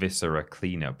Viscera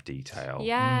Cleanup Detail,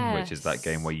 which is that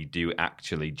game where you do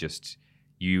actually just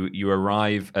you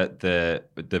arrive at the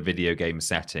video game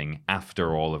setting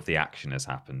after all of the action has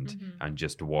happened and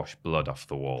just wash blood off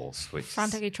the walls, which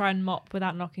Frantically try and mop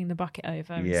without knocking the bucket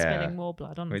over and spilling more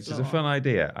blood on the which floor. is a fun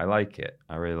idea. I like it.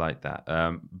 I really like that.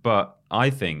 But I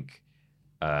think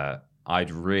I'd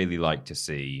really like to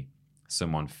see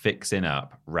someone fixing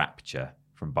up Rapture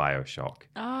from BioShock.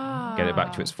 Get it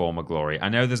back to its former glory. I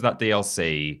know there's that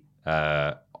DLC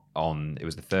it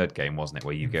was the third game, wasn't it,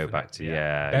 where you go back to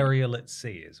Burial at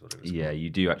Sea is what it was. Yeah, you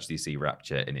do actually see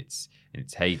Rapture in its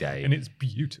heyday. And it's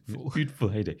beautiful. Beautiful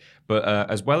heyday. But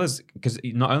as well as, because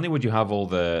not only would you have all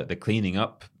the cleaning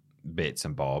up bits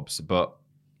and bobs, but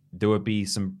there would be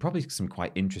probably some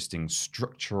quite interesting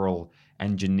structural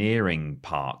engineering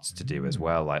parts to do as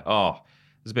well. Like,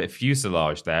 there's a bit of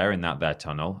fuselage there in that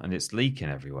tunnel, and it's leaking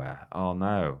everywhere. Oh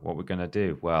no, what we're gonna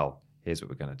do? Well, here's what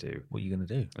we're gonna do. What are you going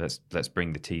to do? Let's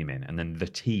bring the team in, and then the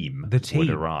team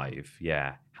would arrive.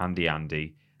 Yeah, Handy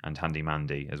Andy and Handy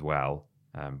Mandy as well,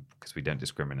 because we don't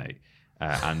discriminate.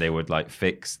 And they would like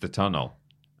fix the tunnel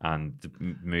and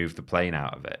move the plane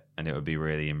out of it, and it would be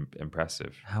really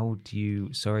impressive. How do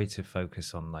you? Sorry to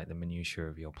focus on like the minutiae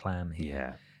of your plan here.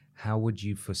 Yeah. How would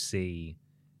you foresee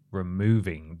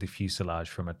removing the fuselage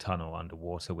from a tunnel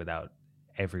underwater without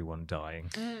everyone dying?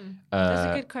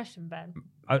 That's a good question, Ben.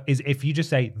 Is if you just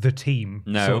say the team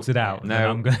sorts it out? No, then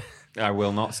I'm gonna... I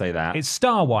will not say that. It's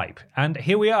Star Wipe, and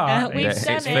here we are. We've it's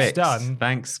done it. fixed. Done.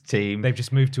 Thanks, team. They've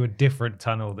just moved to a different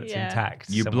tunnel that's intact.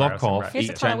 You somewhere block else in off Rapture. Here's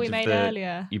the each tunnel end we of made the.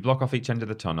 earlier. You block off each end of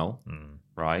the tunnel,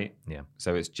 right? Yeah.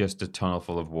 So it's just a tunnel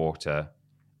full of water,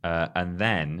 and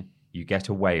then you get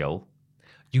a whale.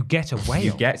 You get a whale.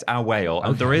 You get a whale,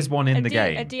 and there is one in the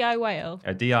game. A DI whale.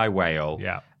 A DI whale.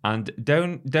 Yeah. And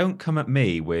don't come at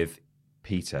me with,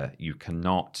 Peter, you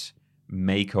cannot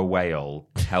make a whale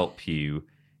help you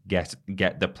get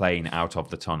the plane out of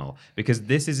the tunnel, because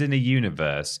this is in a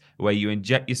universe where you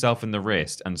inject yourself in the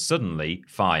wrist and suddenly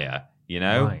fire, you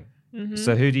know? Right.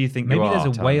 So who do you think Maybe you are? there's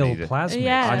a telling me whale that- plasmid.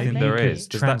 Yeah, I think maybe. there is.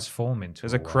 Transform into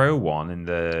There's a whale. crow one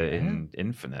in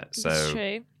Infinite. So That's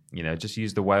true. you know, just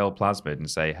use the whale plasmid and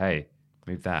say, hey,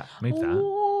 move that. Move that.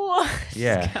 Ooh.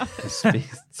 Yeah,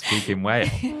 speaking whale.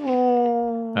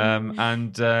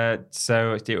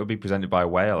 So it would be presented by a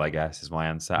whale, I guess, is my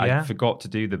answer. Yeah. I forgot to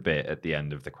do the bit at the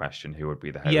end of the question, who would be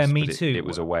the host. Yeah, me but too. It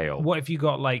was a whale. What if you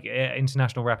got like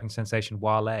international rapping sensation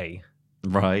Wale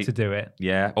Right. to do it?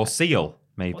 Yeah, or Seal,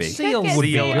 maybe. Seal Seal would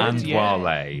be good, and yeah.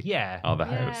 Wale Yeah. are the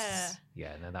Yeah. hosts.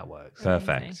 Yeah, no, that works.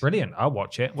 Perfect. Brilliant. I'll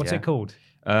watch it. What's Yeah. it called?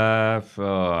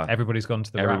 Everybody's Gone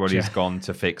to the Everybody's Rapture. gone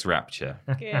to fix Rapture.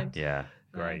 Good. Yeah.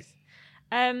 Great.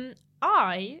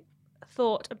 I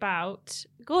thought about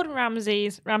Gordon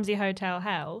Ramsay's Ramsay Hotel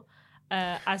Hell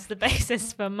as the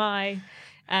basis for my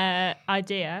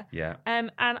idea. Yeah.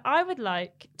 And I would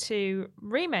like to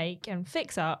remake and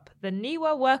fix up the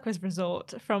Niwa Workers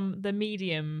Resort from the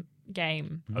Medium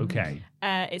game. Okay.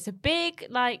 It's a big,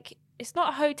 like, it's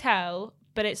not a hotel,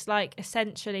 but it's like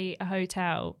essentially a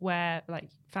hotel where like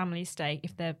families stay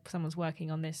if someone's working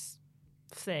on this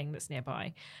thing that's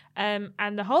nearby.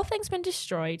 And the whole thing's been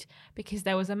destroyed because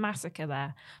there was a massacre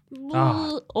there.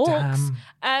 Ah, Orcs.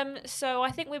 damn. So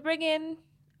I think we bring in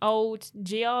old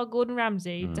GR Gordon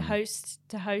Ramsay to host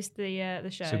the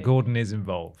show. So Gordon is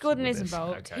involved. Gordon with is this.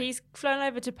 involved. Okay. He's flown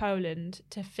over to Poland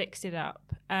to fix it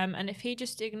up. And if he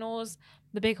just ignores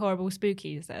the big horrible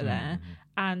spookies that are there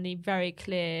and the very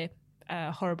clear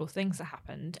horrible things that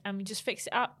happened, and we just fix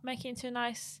it up, make it into a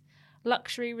nice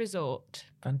luxury resort.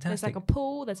 Fantastic. There's like a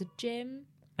pool, there's a gym.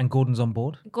 And Gordon's on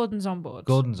board? Gordon's on board.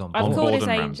 Gordon's on board. I've called his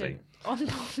Gordon agent. On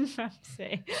Gordon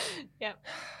Ramsay. Yep.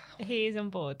 He is on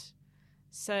board.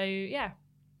 So, yeah.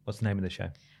 What's the name of the show?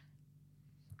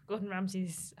 Gordon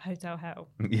Ramsay's Hotel Hell.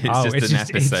 It's just an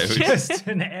episode. It's just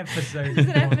an episode. It's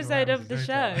an episode of the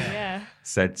show, yeah.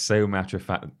 Said so matter of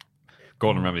fact.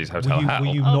 Gordon Ramsay's Hotel Hell. Were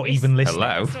you not even listening?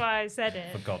 Hello? That's why I said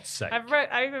it. For God's sake.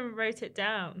 I even wrote it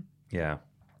down. Yeah.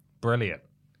 Brilliant.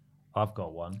 I've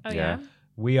got one. Oh, Yeah. yeah?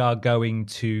 We are going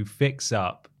to fix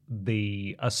up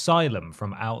the asylum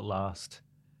from Outlast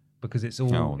because it's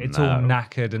all all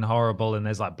knackered and horrible, and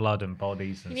there's like blood and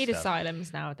bodies and You need stuff.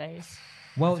 asylums nowadays.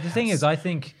 Well, the thing is, I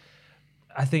think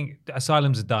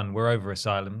asylums are done. We're over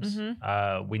asylums.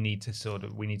 We need sort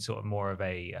of more of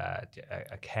a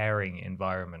caring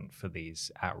environment for these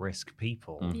at-risk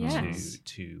people Yes.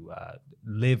 to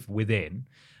live within,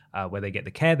 where they get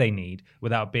the care they need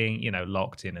without being,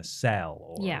 locked in a cell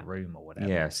or a room or whatever.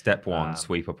 Yeah, step one,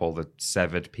 sweep up all the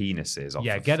severed penises off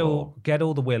the get floor.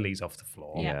 all the willies off the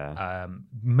floor. Yeah.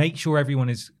 Make sure everyone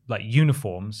is like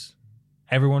uniforms.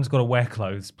 Everyone's got to wear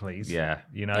clothes, please. Yeah.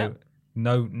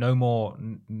 No more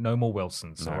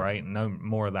Wilsons. No. All right, no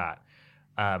more of that.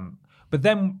 But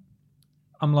then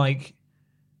I'm like,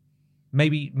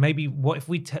 maybe what if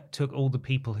we took all the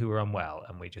people who were unwell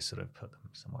and we just sort of put them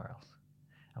somewhere else?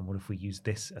 And what if we use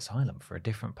this asylum for a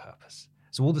different purpose?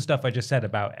 So all the stuff I just said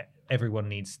about everyone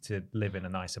needs to live in a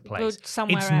nicer place,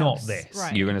 somewhere it's not else. this.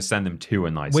 Right. You're going to send them to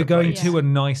a nicer We're going place. to a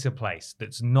nicer place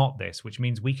that's not this, which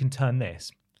means we can turn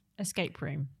this Escape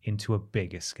room. into a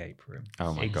big escape room.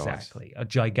 Oh my God. Exactly. A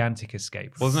gigantic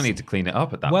escape room. Well, there's no need to clean it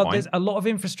up at that Well, point. there's a lot of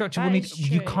infrastructure. That We is need.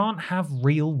 You true. can't have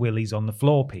real willies on the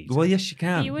floor, Pete. Well, yes, you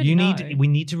can. You would know. We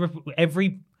need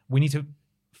to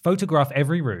photograph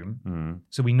every room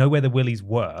so we know where the willies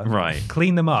were. Right.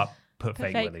 Clean them up. Put Put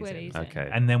fake fake willies in. willies. Okay.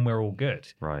 And then we're all good.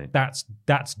 Right. That's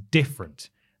different.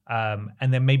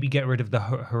 And then maybe get rid of the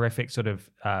horrific sort of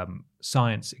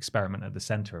science experiment at the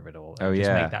center of it all. Oh, Just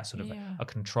yeah. make that sort of Yeah. a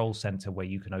control center where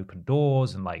you can open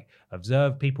doors and like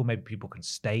observe people. Maybe people can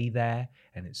stay there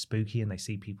and it's spooky and they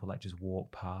see people like just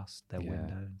walk past their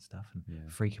window and stuff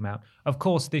and freak them out. Of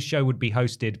course, this show would be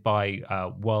hosted by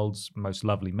world's most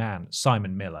lovely man,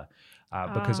 Simon Miller,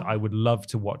 because I would love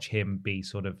to watch him be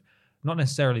sort of not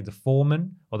necessarily the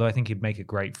foreman, although I think he'd make a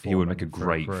great foreman. He would make a for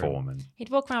great crew. foreman. He'd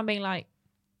walk around being like,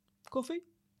 Coffee?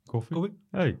 Coffee?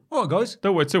 Hey, All right, guys.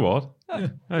 don't work too hard.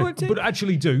 But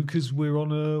actually do because we're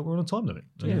on a time limit,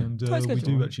 and we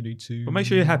do actually need to. But make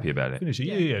sure you're happy about it. Finish it.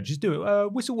 Yeah. Just do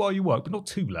it. Whistle while you work, but not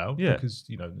too loud. Yeah. Because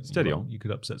Steady on. You could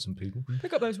upset some people.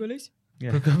 pick up those willies.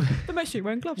 Yeah. But make sure you're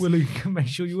wearing gloves. Willie, make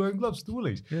sure you're wearing gloves to the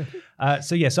Willies.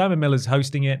 Yeah. Simon Miller's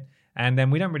hosting it. And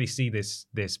then we don't really see this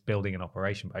building in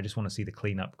operation, but I just want to see the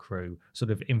cleanup crew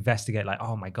sort of investigate, like,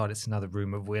 oh my God, it's another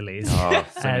room of willies. Oh,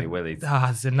 so many willies.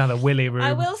 It's another willy room.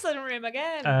 I Wilson room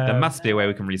again. There must be a way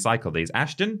we can recycle these.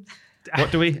 Ashton, how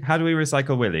do we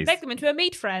recycle willies? Make them into a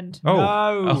meat friend. Oh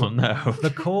No. no. The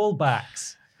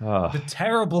callbacks. Oh. The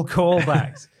terrible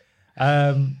callbacks.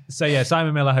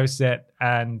 Simon Miller hosts it,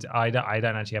 and I don't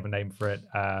actually have a name for it.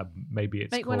 Maybe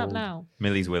it's Make called one up now.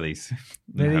 Millie's willies.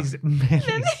 Millie's.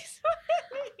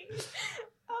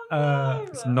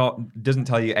 It's not. Doesn't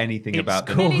tell you anything It's about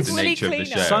the called- Millie's Willy nature of the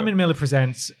Cleanup. show. Simon Miller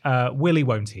presents Willy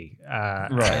Won't He?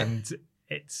 Right. And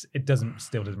it doesn't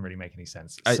really make any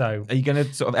sense. Are So you going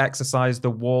to sort of exercise the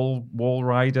wall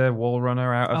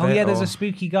runner out of it? there's or- a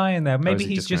spooky guy in there. Maybe is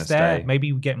he he's just just gonna there. stay?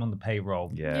 Maybe we get him on the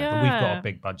payroll. Yeah. Yeah. But we've got a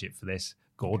big budget for this.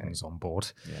 Gordon's on board.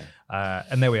 Yeah.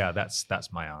 And there we are. That's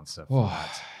my answer. for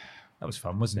that. That was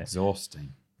fun, wasn't it?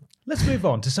 Exhausting. Let's move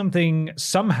on to something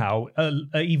somehow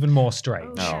even more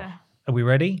strange. Oh. Yeah. Are we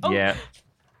ready? Yeah.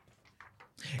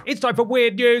 It's time for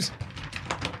weird news.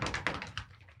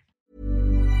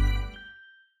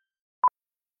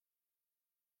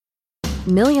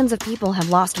 Millions of people have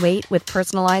lost weight with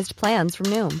personalized plans from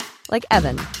Noom. Like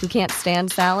Evan, who can't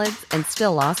stand salads and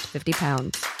still lost 50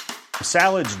 pounds.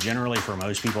 Salads generally for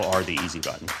most people are the easy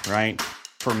button, right?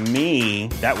 For me,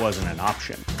 that wasn't an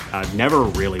option. I never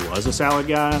really was a salad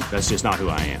guy. That's just not who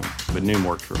I am. But Noom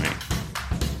worked for me.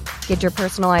 Get your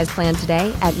personalized plan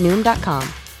today at Noom.com.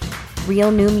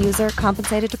 Real Noom user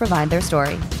compensated to provide their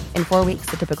story. In 4 weeks,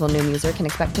 the typical Noom user can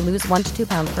expect to lose 1 to 2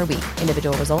 pounds per week.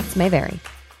 Individual results may vary.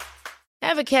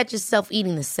 Ever catch yourself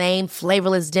eating the same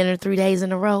flavorless dinner 3 days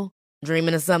in a row?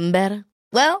 Dreaming of something better?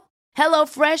 Well,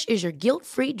 HelloFresh is your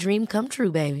guilt-free dream come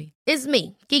true, baby. It's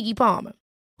me, Keke Palmer.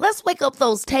 Let's wake up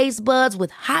those taste buds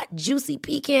with hot, juicy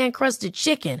pecan-crusted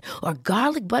chicken or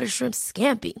garlic butter shrimp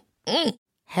scampi.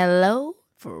 Hello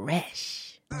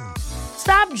Fresh.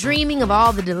 Stop dreaming of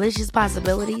all the delicious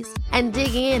possibilities and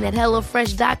dig in at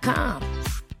HelloFresh.com.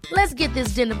 Let's get this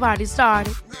dinner party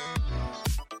started.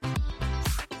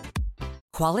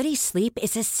 Quality sleep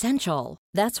is essential.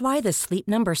 That's why the Sleep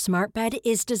Number Smart Bed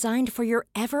is designed for your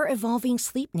ever-evolving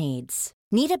sleep needs.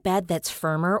 Need a bed that's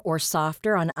firmer or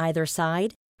softer on either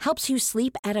side? Helps you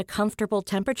sleep at a comfortable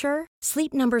temperature?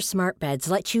 Sleep Number Smart Beds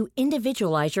let you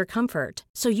individualize your comfort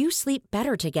so you sleep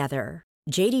better together.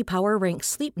 J.D. Power ranks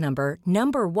Sleep Number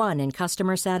number 1 in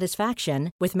customer satisfaction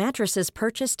with mattresses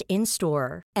purchased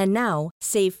in-store. And now,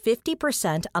 save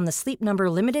 50% on the Sleep Number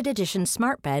Limited Edition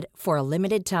Smart Bed for a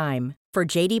limited time. For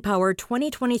J.D. Power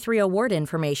 2023 award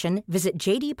information, visit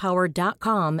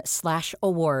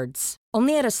jdpower.com/awards.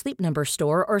 Only at a Sleep Number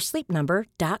store or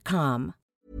sleepnumber.com.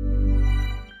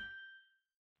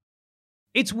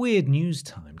 It's weird news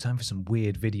time. Time for some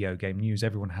weird video game news.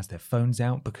 Everyone has their phones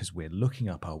out because we're looking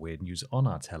up our weird news on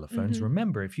our telephones.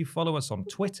 Remember, if you follow us on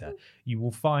Twitter, you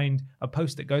will find a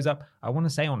post that goes up, I want to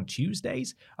say on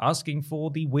Tuesdays, asking for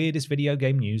the weirdest video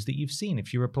game news that you've seen.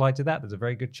 If you reply to that, there's a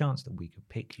very good chance that we could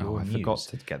pick your I news forgot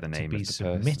to get the name to be of the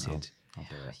person. submitted I'll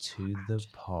do it. to the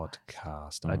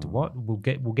podcast. What? We'll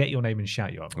get your name and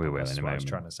shout you up. We will That's in a what I was moment.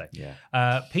 trying to say.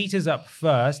 Yeah. Peter's up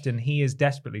first, and he is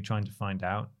desperately trying to find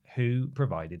out who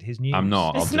provided his news. I'm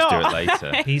not. I'll It's just do it not.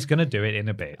 later. He's going to do it in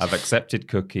a bit. I've accepted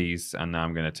cookies, and now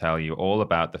I'm going to tell you all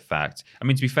about the fact. I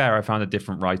mean, to be fair, I found a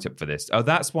different write-up for this. Oh,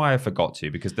 that's why I forgot to,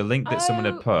 because the link that someone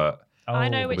had put I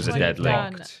know which was a one dead you've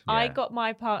done. link. I Yeah. got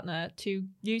my partner to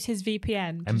use his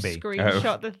VPN to MB.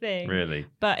 screenshot the thing. Really?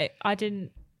 But I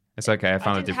didn't. It's okay. I found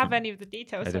I a didn't different. have any of the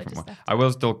details. a So I different just one. left I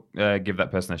will still give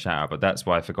that person a shout out, but that's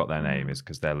why I forgot their name, is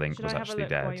because their link Should was I have a actually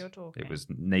look while dead. you're talking? It was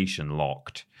nation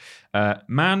locked.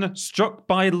 Man struck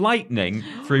by lightning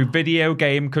through video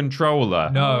game controller.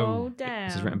 Oh, No. damn.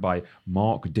 This is written by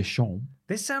Marc Deschamps.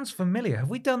 This sounds familiar. Have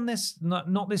we done this?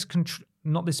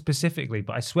 Not this specifically,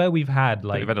 but I swear we've had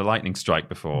Like, you've had a lightning strike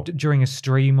before. during a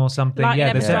stream or something. Lightning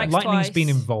Yeah, there's strikes lightning's twice. been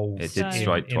involved. It did So-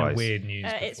 strike in twice. a weird news.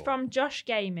 It's before. from Josh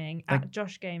Gaming at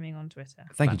Josh Gaming on Twitter.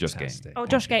 Thank you, Just Fantastic. Game. Oh,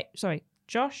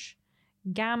 Josh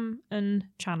Gammon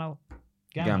channel.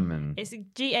 Gammon. It's a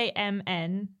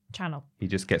GAMN channel. He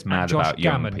just gets mad Josh about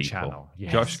young Gammon people. channel,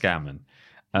 yes. Josh Gammon.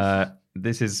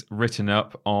 This is written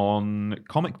up on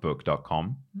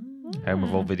comicbook.com, home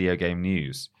of all video game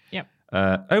news. Yep.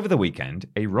 Over the weekend,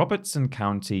 a Robertson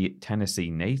County,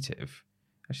 Tennessee native,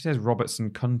 actually says Robertson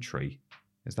Country.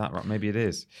 Is that right? Maybe it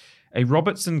is. A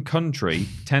Robertson Country,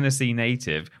 Tennessee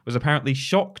native was apparently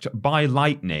shocked by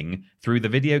lightning through the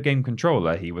video game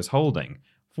controller he was holding.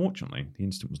 Fortunately, the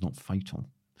incident was not fatal.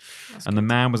 And the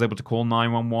man was able to call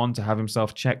 911 to have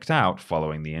himself checked out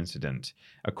following the incident.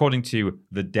 According to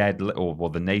the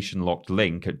nation-locked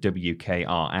link at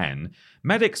WKRN,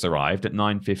 medics arrived at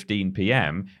 9:15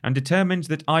 p.m. and determined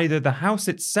that either the house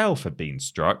itself had been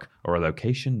struck or a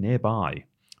location nearby.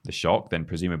 The shock then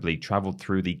presumably travelled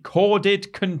through the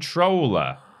corded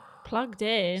controller. Plugged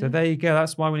in. So there you go.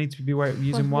 That's why we need to be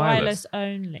using wireless.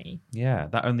 only. Yeah,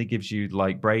 that only gives you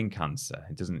like brain cancer.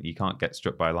 It doesn't. You can't get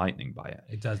struck by lightning by it.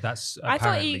 It does. That's I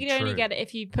thought you apparently could only true. get it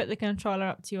if you put the controller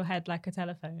up to your head like a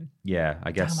telephone. Yeah,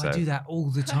 I guess Damn, so. I do that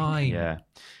all the time. Yeah.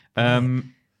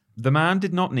 The man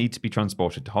did not need to be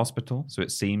transported to hospital, so it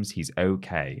seems he's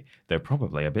okay. They're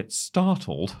probably a bit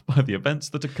startled by the events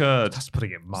that occurred. That's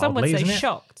putting it Some mildly, would say isn't it?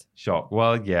 shocked. Shock.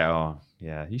 Well, yeah,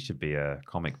 he should be a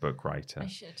comic book writer. I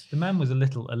should. The man was a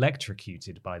little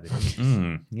electrocuted by the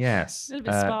news. Yes. A little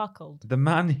bit sparkled. The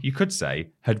man, you could say,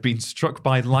 had been struck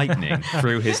by lightning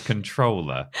through his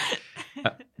controller.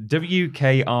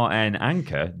 WKRN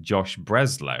anchor Josh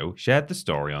Breslow shared the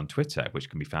story on Twitter, which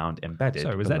can be found embedded.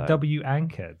 Sorry, was below. that W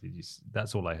Anchor?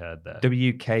 That's all I heard there.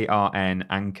 WKRN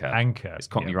anchor. Anchor. It's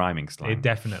Cockney yeah. rhyming slang. It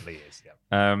definitely is.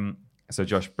 Yeah. So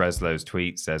Josh Breslow's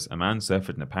tweet says, a man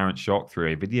suffered an apparent shock through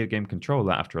a video game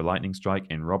controller after a lightning strike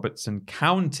in Robertson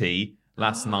County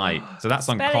last night. So that's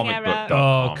on Spelling error.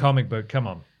 comicbook.com. Oh, comic book. Come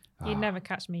on. You'd never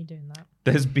catch me doing that.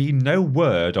 There's been no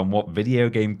word on what video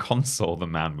game console the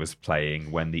man was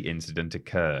playing when the incident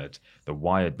occurred. The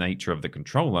wired nature of the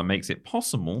controller makes it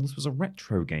possible this was a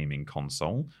retro gaming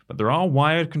console, but there are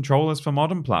wired controllers for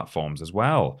modern platforms as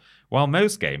well. While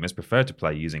most gamers prefer to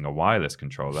play using a wireless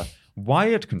controller,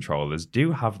 wired controllers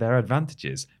do have their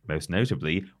advantages. Most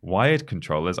notably, wired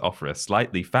controllers offer a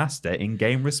slightly faster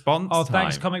in-game response Oh,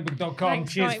 time. thanks, comicbook.com.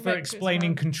 Thanks, Cheers Comic for Book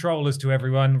explaining as well. controllers to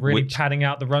everyone, really padding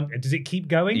out the run. Does it keep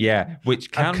going? Yeah,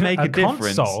 which can make a a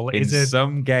difference console in is a-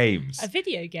 some games. A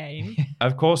video game.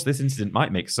 Of course, this incident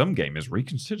might make some gamers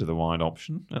reconsider the wired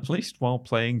option, at least while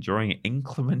playing during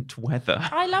inclement weather.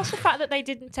 I love the fact that they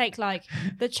didn't take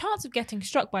the chance of getting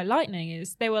struck by lightning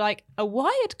is they were like a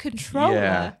wired controller.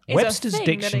 Yeah. Is Webster's a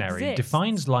thing that dictionary exists.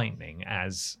 defines lightning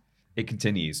as It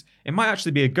continues. It might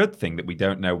actually be a good thing that we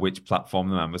don't know which platform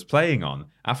the man was playing on.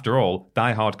 After all,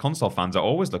 die-hard console fans are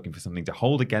always looking for something to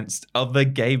hold against other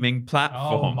gaming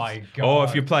platforms. Oh my God. Or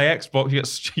if you play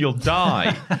Xbox, you'll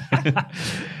die.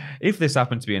 If this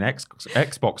happened to be an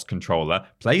Xbox controller,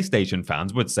 PlayStation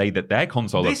fans would say that their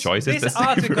console of choice is the This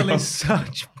article Xbox. is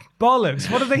such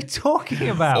bollocks. What are they talking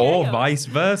about? Or vice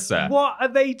versa. What are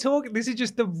they talking? This is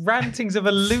just the rantings of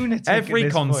a lunatic. Every at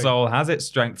this point. console has its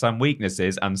strengths and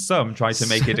weaknesses, and some try to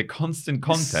make it a constant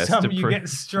contest Some to you prove get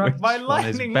struck which by one is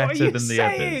lightning. What are better you than the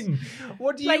saying? others.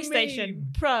 What do you PlayStation mean?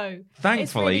 Pro.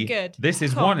 Thankfully, it's really good. this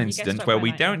is Come one on, you get instance struck where by we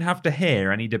lightning. don't have to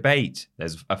hear any debate.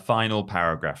 There's a final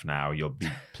paragraph now you'll be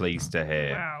pleased to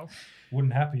hear. Wow.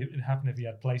 Wouldn't happen if you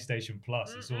had PlayStation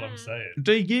Plus. That's all I'm saying.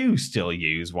 Do you still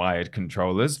use wired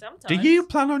controllers? Sometimes. Do you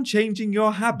plan on changing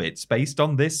your habits based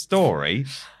on this story?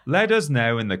 Let us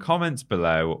know in the comments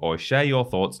below or share your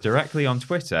thoughts directly on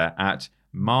Twitter at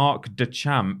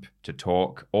 @MarkDechamp to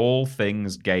talk all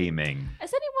things gaming.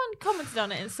 Has anyone commented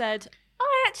on it and said,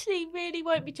 I actually really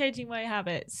won't be changing my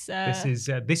habits? This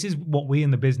is what we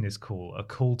in the business call a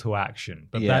call to action,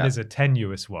 but Yeah. that is a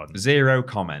tenuous one. 0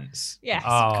 comments. Yes, Oh,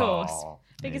 of course.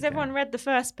 there Because you everyone read the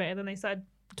first bit and then they started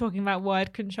talking about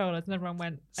wired controllers and everyone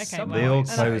went, okay, Some well, They all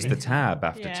Nice. closed the tab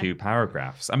after Yeah. 2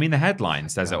 paragraphs. I mean, the headline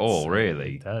says it all,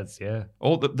 really. It does, yeah.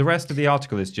 All the rest of the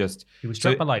article is just He was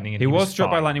struck by lightning and he he was was struck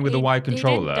by fine. lightning with a He- wired he didn't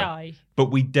controller, die.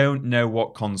 but we don't know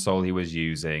what console he was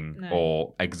using No.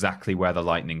 or exactly where the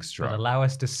lightning But struck. allow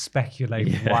us to speculate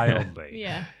Yeah. wildly.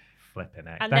 Yeah. Flipping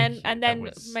it. And Thank you. then That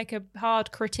was- make a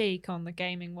hard critique on the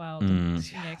gaming world and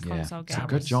console Yeah. games.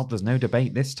 Good job. There's no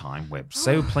debate this time. We're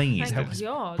so pleased. Thank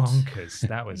God. bonkers.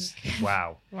 That was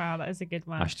wow. Wow, that is a good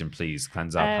one. Ashton, please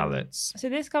cleanse our palates. So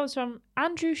this comes from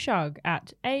Andrew Shug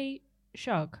at A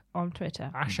Shug on Twitter.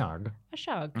 Ashag. A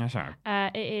Shug. Yeah, sorry.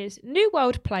 It is New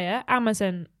World Player,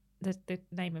 Amazon. The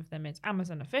name of them is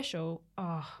Amazon Official.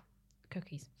 Oh,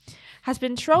 cookies. Has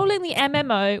been trolling the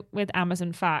MMO with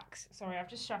Amazon facts. Sorry, I've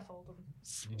just shuffled them.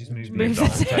 You just moved Move the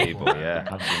the Table, yeah.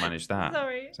 How did you manage that?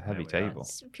 Sorry. It's a heavy There we are. table.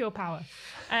 It's pure power.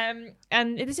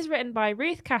 And this is written by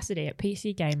Ruth Cassidy at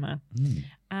PC Gamer.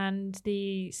 And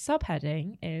the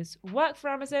subheading is Work for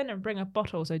Amazon and bring a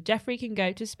bottle so Jeffrey can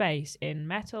go to space in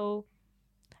metal.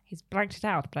 He's blanked it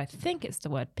out, but I think it's the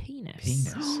word penis.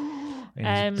 Penis.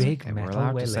 Big Okay, we're metal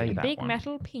allowed to say willy. that. Big one.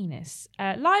 metal penis.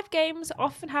 Live games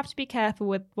often have to be careful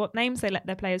with what names they let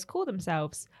their players call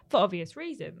themselves, for obvious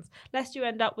reasons, lest you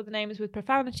end up with names with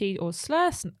profanity or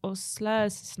slurs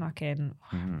snuck in.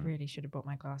 I really should have brought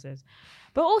my glasses.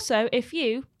 But also, if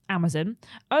you, Amazon,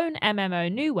 own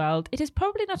MMO New World, it is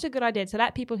probably not a good idea to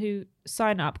let people who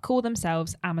sign up call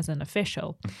themselves Amazon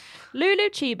Official. Lulu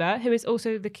Chiba, who is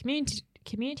also the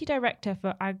community director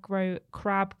for Agro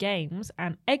Crab Games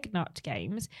and Eggnut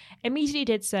Games, immediately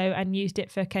did so and used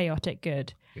it for chaotic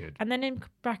good. And then in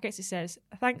brackets it says,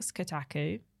 thanks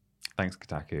Kotaku. Thanks,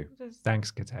 Kotaku.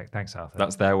 Thanks, Katek. Thanks, Arthur.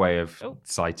 That's their way of Oh.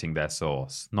 citing their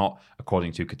source, not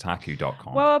according to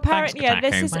Kotaku.com. Well, apparently, Thanks,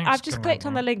 this Kotaku. is. Thanks, I've just clicked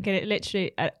on the Kotaku. link and it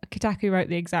literally Kotaku wrote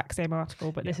the exact same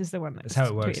article, but this is the one That's how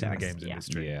it works tweeted in the us. games Yeah.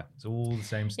 industry. Yeah. It's all the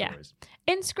same Yeah. stories.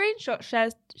 In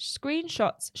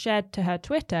screenshots shared to her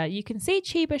Twitter, you can see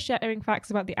Chiba sharing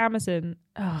facts about the Amazon.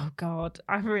 Oh God,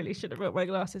 I really should have brought my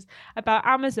glasses. About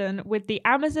Amazon with the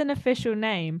Amazon official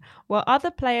name, while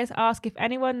other players ask if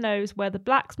anyone knows where the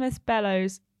blacksmith's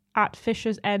bellows at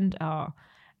Fisher's End are.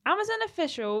 Amazon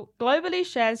Official globally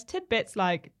shares tidbits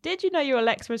like, did you know your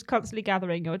Alexa is constantly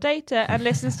gathering your data and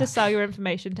listens to sell your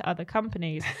information to other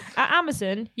companies? At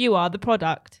Amazon, you are the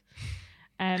product.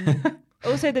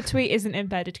 Also, the tweet isn't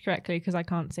embedded correctly because I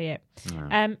can't see it.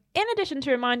 In addition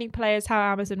to reminding players how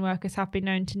Amazon workers have been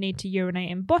known to need to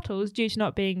urinate in bottles due to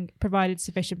not being provided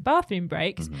sufficient bathroom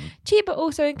breaks, Chiba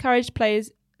also encouraged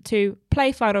players to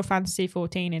play Final Fantasy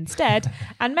XIV instead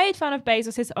and made fun of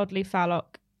Bezos'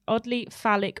 oddly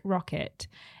phallic rocket.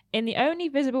 In the only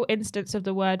visible instance of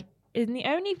a word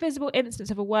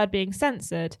being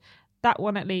censored, that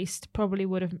one at least probably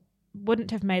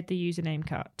wouldn't have made the username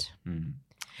cut.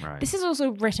 Right. This is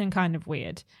also written kind of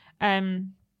weird.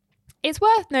 It's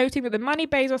worth noting that the money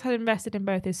Bezos had invested in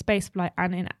both his spaceflight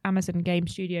and in Amazon Game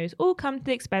Studios all come to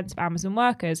the expense of Amazon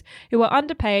workers, who are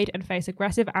underpaid and face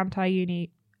aggressive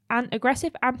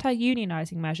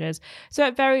anti-unionizing measures. So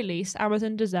at very least,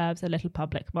 Amazon deserves a little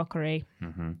public mockery.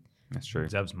 Mm-hmm. That's true.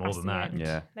 Deserves more That's than the that. end.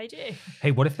 Yeah. They do.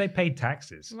 Hey, what if they paid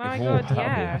taxes? My Oh, God,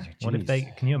 yeah. What if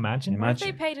they? Can you imagine? What if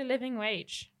they paid a living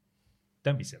wage?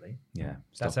 Don't be silly. Yeah.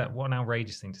 That's what an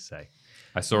outrageous thing to say.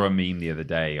 I saw a meme the other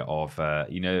day of,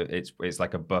 it's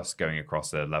like a bus going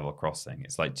across a level crossing.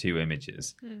 It's like two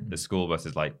images. The school bus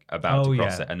is like about to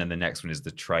cross it, and then the next one is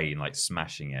the train like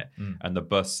smashing it. And the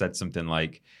bus said something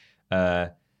like,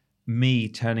 me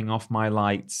turning off my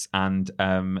lights and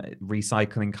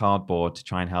recycling cardboard to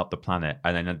try and help the planet.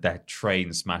 And then the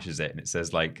train smashes it, and it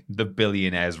says like the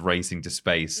billionaires racing to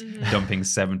space, dumping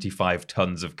 75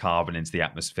 tons of carbon into the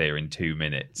atmosphere in 2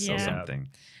 minutes or something.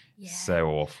 Yeah. So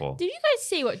awful. Did you guys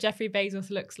see what Jeffrey Bezos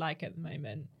looks like at the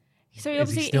moment? So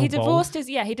obviously still he divorced bald?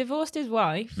 he divorced his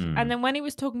wife, and then when he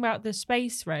was talking about the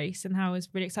space race and how he was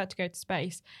really excited to go to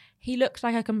space, he looked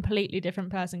like a completely different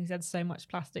person. He's had so much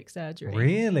plastic surgery.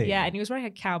 Really? Yeah, and he was wearing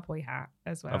a cowboy hat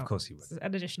as well. Of course he would. It's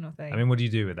an additional thing. I mean, what do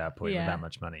you do at that point with Yeah. that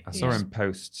much money? I saw him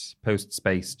post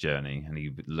space journey, and he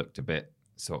looked a bit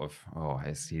sort of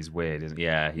he's weird, isn't he?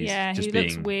 Yeah, he's just he being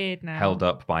looks weird now. held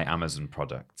up by Amazon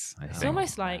products. I It's think.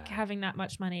 almost like having that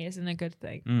much money isn't a good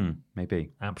thing. Maybe.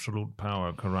 Absolute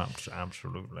power corrupts.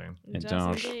 Absolutely. It does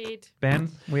does. indeed. Ben,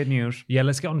 weird news. Yeah,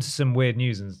 let's get on to some weird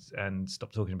news and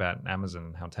stop talking about Amazon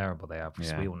and how terrible they are,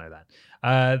 because Yeah. we all know that.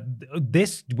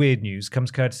 This weird news comes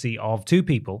courtesy of two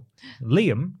people,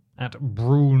 Liam at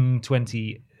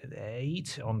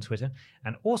Brune28 on Twitter,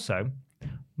 and also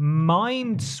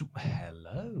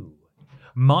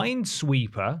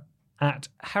Minesweeper at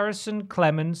Harrison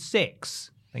Clemens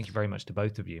 6. Thank you very much to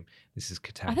both of you. This is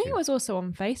catastrophe. I think it was also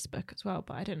on Facebook as well,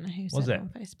 but I don't know who Was said it? on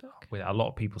Facebook. Well, a lot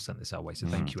of people sent this our way, so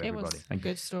thank you, It everybody. was a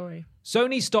good story.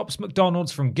 Sony stops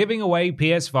McDonald's from giving away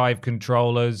PS5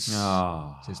 controllers.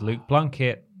 This is Luke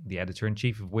Plunkett, the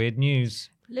editor-in-chief of Weird News.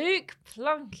 Luke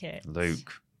Plunkett.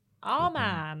 Luke. Our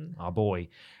man. Our boy.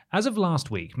 As of last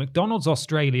week, McDonald's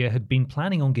Australia had been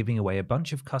planning on giving away a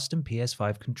bunch of custom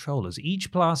PS5 controllers,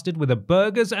 each plastered with a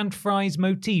burgers and fries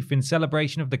motif in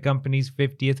celebration of the company's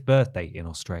 50th birthday in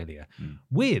Australia.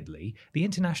 Weirdly, the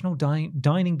international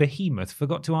dining behemoth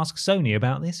forgot to ask Sony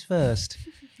about this first.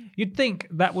 You'd think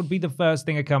that would be the first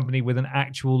thing a company with an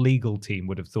actual legal team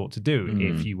would have thought to do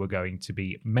if you were going to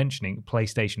be mentioning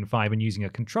PlayStation 5 and using a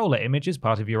controller image as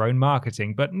part of your own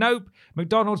marketing. But nope,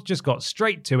 McDonald's just got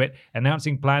straight to it,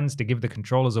 announcing plans to give the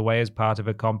controllers away as part of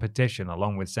a competition,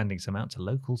 along with sending some out to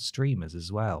local streamers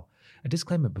as well. A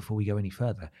disclaimer before we go any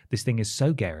further, this thing is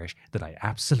so garish that I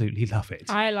absolutely love it.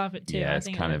 I love it too. Yeah, I it's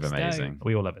think kind it of looks amazing. dope.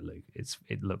 We all love it, Luke.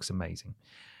 It looks amazing.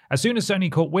 As soon as Sony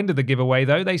caught wind of the giveaway,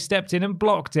 though, they stepped in and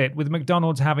blocked it, with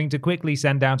McDonald's having to quickly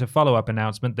send out a follow-up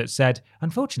announcement that said,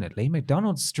 "Unfortunately,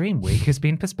 McDonald's Stream Week has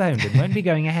been postponed and won't be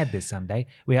going ahead this Sunday.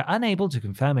 We are unable to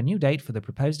confirm a new date for the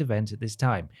proposed event at this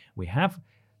time. We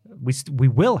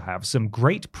will have some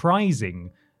great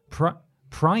prizing.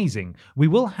 We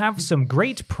will have some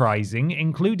great prizing,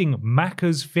 including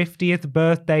Macca's 50th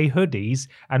birthday hoodies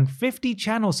and 50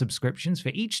 channel subscriptions for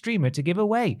each streamer to give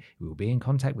away. We will be in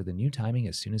contact with the new timing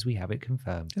as soon as we have it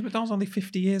confirmed." Is McDonald's only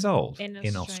 50 years old? In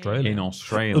Australia. In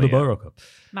Australia.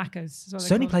 Macca's. is what they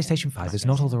Sony call it. PlayStation 5 has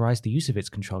not authorized the use of its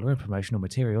controller and promotional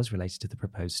materials related to the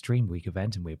proposed Stream Week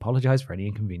event, and we apologize for any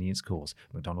inconvenience caused.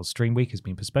 McDonald's Stream Week has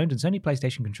been postponed, and Sony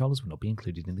PlayStation controllers will not be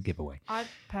included in the giveaway. I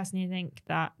personally think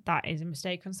that is a mistake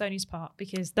on Sony's part,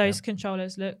 because those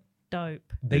controllers look dope.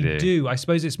 They do. I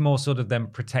suppose it's more sort of them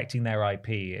protecting their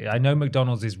IP. I know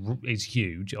McDonald's is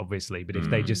huge, obviously, but if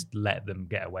they just let them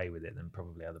get away with it, then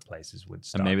probably other places would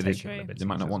start And maybe taking liberties they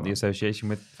might not as want the well. association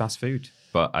with fast food,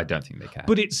 but I don't think they can.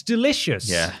 But it's delicious.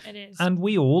 Yeah. It is. And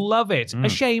we all love it. A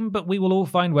shame, but we will all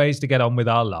find ways to get on with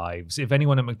our lives. If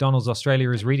anyone at McDonald's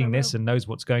Australia is reading this and knows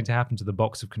what's going to happen to the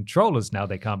box of controllers now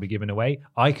they can't be given away,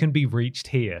 I can be reached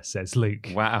here, says Luke.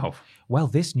 Wow. Well,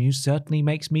 this news certainly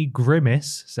makes me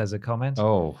grimace, says a comment.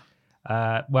 Oh.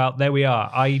 Well, there we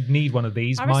are. I need one of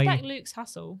these. I respect Luke's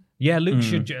hustle. Yeah, Luke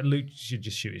should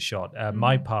just shoot his shot.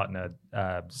 My partner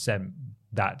sent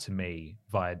that to me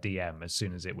via DM as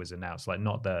soon as it was announced. Like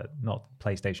not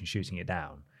PlayStation shooting it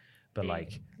down, but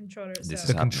like Controller This itself. is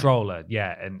the happening. controller.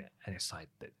 Yeah, and it's like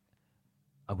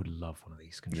I would love one of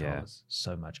these controllers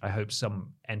so much. I hope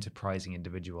some enterprising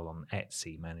individual on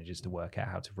Etsy manages to work out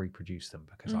how to reproduce them,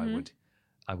 because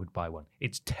I would buy one.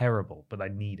 It's terrible, but I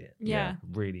need it. Yeah.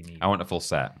 Really need it. I want a full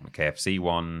set. A KFC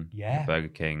one, Yeah. Burger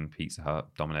King, Pizza Hut,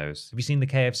 Domino's. Have you seen the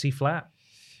KFC flat?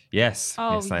 Yes.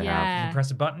 Oh, yes, they yeah. have. You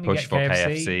press a button, Push you for get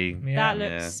KFC. Yeah. That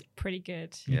looks pretty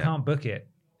good. You Yeah. can't book it.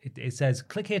 It says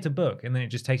click here to book, and then it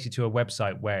just takes you to a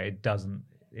website where it doesn't.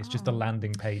 It's just a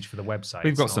landing page for the website.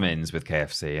 We've It's got not- some ins with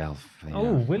KFC.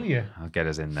 Oh, will you? I'll get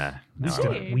us in there. We No, used, I to,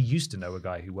 won't. we used to know a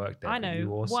guy who worked there. I but know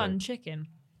you also... one chicken.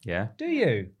 Yeah. Do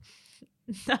you?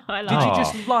 No, I Did like you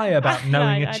just lie about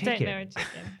knowing a I chicken? don't know a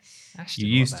chicken. Ashton,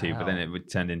 You what used the to, but then hell? it would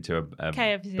turn into a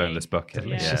KFC. boneless bucket.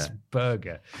 Delicious Yeah.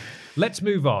 burger. Let's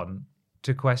move on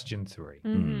to question 3.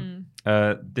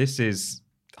 This is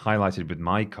highlighted with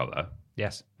my colour.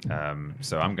 Yes.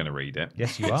 So I'm going to read it.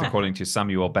 Yes, you It's are. according to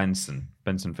Samuel Benson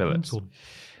Phillips.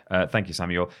 Thank you,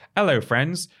 Samuel. Hello,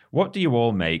 friends. What do you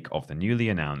all make of the newly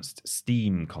announced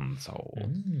Steam console?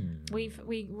 We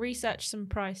researched some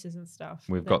prices and stuff.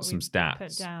 We've that got some we stats.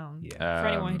 Put down Yeah. for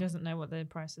anyone who doesn't know what the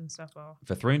prices and stuff are.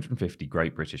 For 350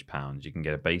 Great British pounds, you can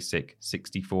get a basic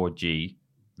 64G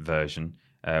version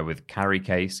with carry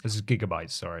case. This is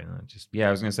gigabytes, sorry. No, just Yeah,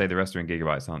 I was going to say the rest are in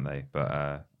gigabytes, aren't they?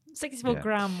 But 64 Yeah.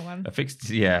 gram one. a fixed,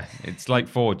 yeah, it's like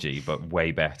 4G, but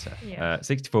way better. Yeah.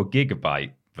 64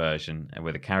 gigabyte version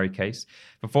with a carry case.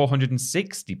 For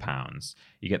 £460,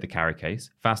 you get the carry case,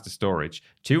 faster storage,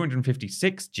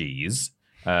 256 Gs,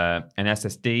 an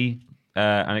SSD,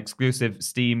 an exclusive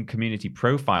Steam Community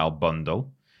Profile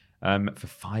bundle. For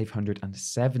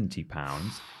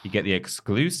 £570, you get the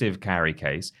exclusive carry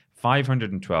case,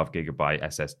 512 gigabyte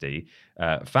SSD,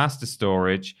 faster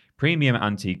storage, premium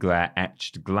anti-glare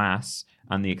etched glass,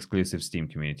 and the exclusive Steam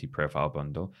Community Profile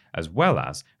bundle, as well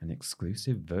as an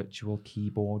exclusive virtual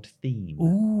keyboard theme.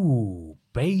 ooh,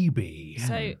 baby.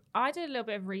 So I did a little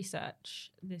bit of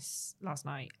research last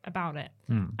night about it,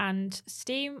 and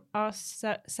Steam are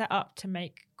set up to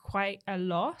make quite a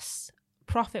loss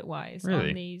profit-wise Really?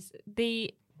 on these.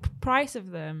 The price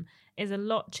of them is a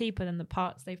lot cheaper than the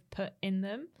parts they've put in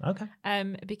them, Okay.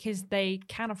 because they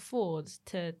can afford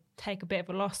to take a bit of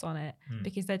a loss on it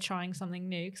because they're trying something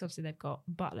new, because obviously they've got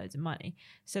buttloads of money.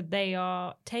 So they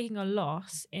are taking a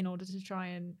loss in order to try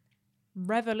and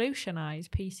revolutionize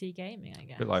PC gaming, I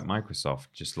guess. A bit like Microsoft,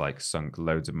 just like sunk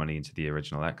loads of money into the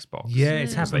original Xbox. Yeah,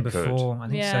 it's Because happened they could. before. I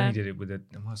think Yeah. Sony did it with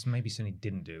well, maybe Sony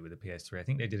didn't do it with the PS3. I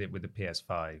think they did it with the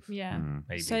PS5. Yeah.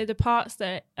 Maybe. So the parts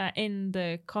that are in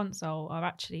the console are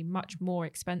actually much more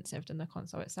expensive than the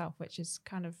console itself, which is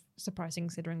kind of surprising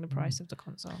considering the price of the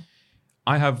console.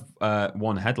 I have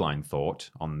one headline thought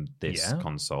on this Yeah?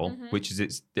 console, which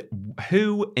is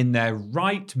who in their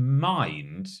right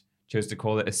mind chose to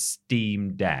call it a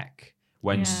Steam Deck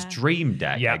when Yeah. Stream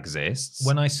Deck Yeah. exists.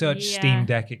 when I search Yeah. Steam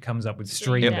Deck, it comes up with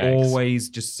Stream it Deck. Decks. always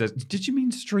just says, "Did you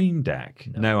mean Stream Deck?"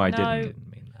 No, I No. didn't.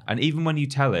 Didn't mean that. And even when you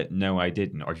tell it, "No, I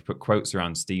didn't," or if you put quotes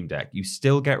around Steam Deck, you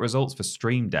still get results for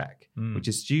Stream Deck, which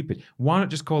is stupid. Why not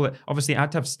just call it? Obviously, it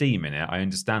had to have Steam in it. I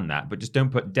understand that, but just don't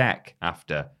put Deck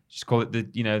after. Just call it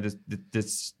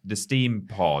the Steam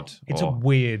Pod. It's or- a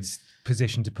weird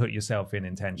position to put yourself in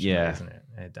intentionally, Yeah. isn't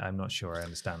it? I'm not sure I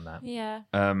understand that. Yeah.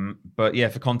 But yeah,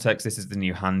 for context, this is the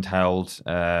new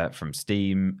handheld from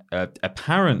Steam.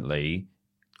 Apparently,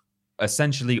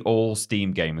 essentially all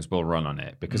Steam games will run on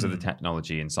it because of the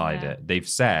technology inside Yeah. it. They've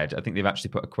said, I think they've actually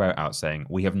put a quote out saying,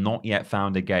 "We have not yet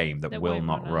found a game that That will won't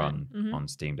not run on run it." on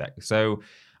Steam Deck." So,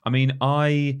 I mean,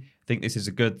 I think this is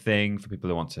a good thing for people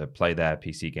who want to play their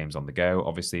PC games on the go.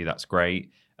 Obviously, that's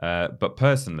great. But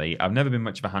personally, I've never been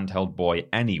much of a handheld boy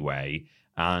anyway.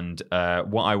 And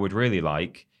what I would really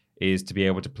like is to be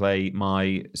able to play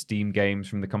my Steam games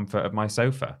from the comfort of my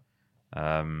sofa.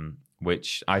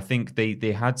 Which I think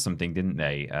they had something, didn't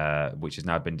they? Which has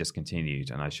now been discontinued,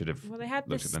 and I should have Well, they had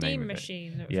the looked at the name Steam of it.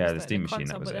 machine. That was Yeah, just the like Steam machine, that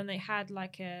console, was but it. then they had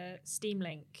like a Steam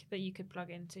Link that you could plug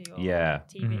into your Yeah.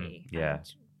 TV. Yeah.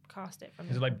 And cast it from.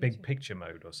 Is it your like big computer. picture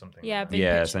mode or something? Yeah, like that? big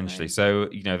Yeah, picture essentially. mode. So,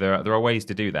 there are ways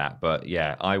to do that, but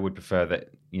yeah, I would prefer that,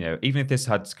 even if this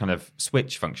had kind of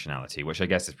Switch functionality, which I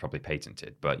guess is probably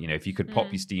patented, but if you could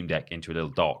pop your Steam Deck into a little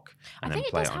dock I and then think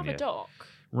it play does it on have your a dock.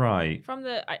 Right. From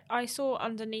I saw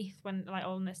underneath when like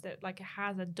on this that like it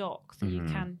has a dock that Mm-hmm.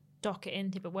 you can dock it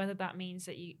into, but whether that means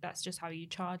that that's just how you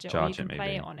charge it, or Charge you can it, play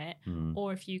maybe. it on it, Mm.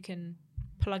 or if you can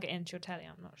plug it into your telly,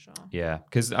 I'm not sure. Yeah,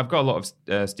 because I've got a lot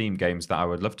of Steam games that I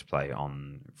would love to play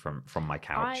on from my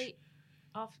couch.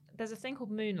 There's a thing called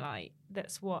Moonlight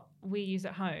that's what we use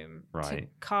at home to Right.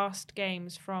 cast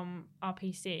games from our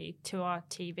PC to our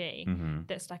TV. Mhm.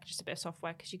 That's like just a bit of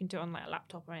software because you can do it on like a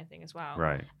laptop or anything as well.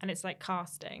 Right. And it's like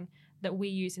casting that we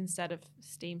use instead of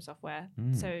Steam software.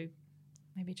 So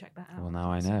maybe check that out. Well,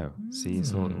 now I know. See,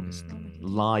 it's all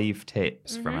live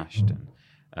tips from Ashton.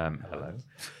 Hello.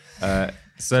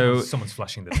 So Someone's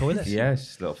flushing the toilet. yeah,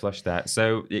 just a little flush there.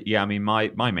 So yeah, I mean, my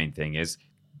main thing is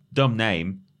dumb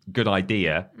name, good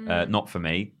idea. Not for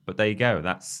me, but there you go.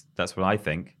 That's what I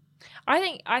think.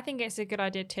 I think it's a good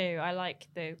idea too. I like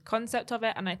the concept of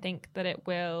it, and I think that it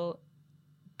will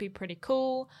be pretty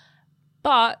cool.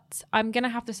 But I'm going to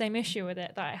have the same issue with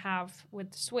it that I have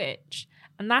with the Switch.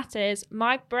 And that is,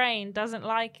 my brain doesn't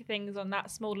like things on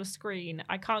that smaller screen.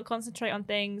 I can't concentrate on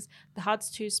things. The HUD's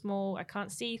too small. I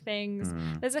can't see things.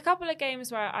 There's a couple of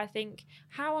games where I think,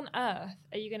 how on earth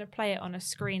are you going to play it on a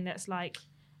screen that's like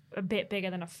a bit bigger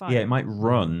than a phone? Yeah, it might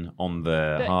run on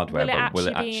the hardware, but will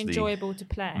it be actually enjoyable to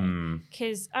play?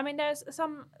 Because I mean, there's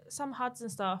some HUDs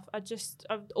and stuff are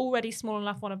already small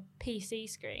enough on a PC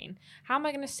screen. How am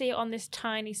I going to see it on this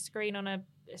tiny screen on a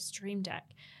Steam Deck?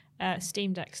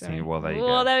 Sorry. Well, there you go.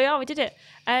 Well, there we are. We did it.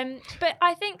 But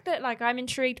I think that I'm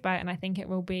intrigued by it, and I think it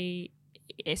will be.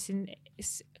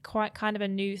 It's quite kind of a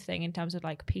new thing in terms of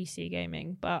PC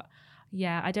gaming. But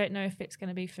yeah, I don't know if it's going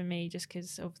to be for me just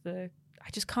because of I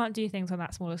just can't do things on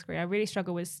that smaller screen. I really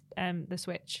struggle with the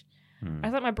Switch. I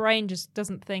think my brain just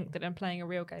doesn't think that I'm playing a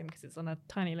real game because it's on a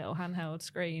tiny little handheld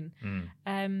screen.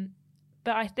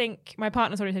 But I think my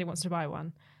partner's already said he wants to buy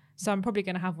one, so I'm probably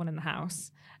going to have one in the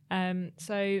house.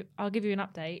 So I'll give you an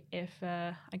update if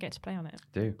I get to play on it.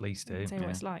 Please do. And say what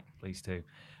it's like. Please do.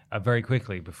 Very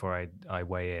quickly before I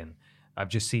weigh in, I've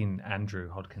just seen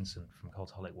Andrew Hodkinson from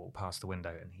Cultaholic walk past the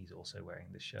window, and he's also wearing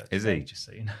this shirt. Is today, he? Just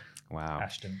so you know. Wow.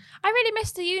 Ashton. I really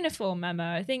missed the uniform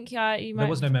memo. I think you might. There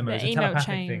was no memo. It was a email telepathic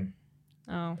chain. thing.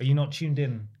 Oh. Are you not tuned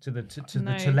in to the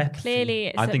No, telepathy? Clearly,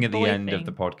 it's I think a at the boy end thing. of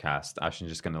the podcast, Ashton's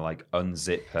just going to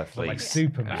unzip her fleece. Like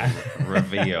Superman. and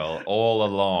reveal all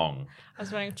along. I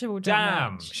was wearing triple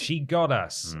Damn, jump. she got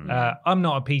us. I'm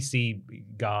not a PC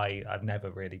guy. I've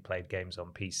never really played games on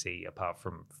PC apart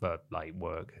from for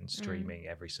work and streaming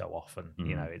every so often.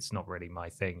 You know, it's not really my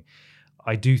thing.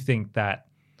 I do think that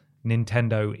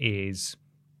Nintendo is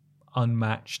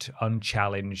unmatched,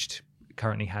 unchallenged,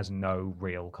 currently has no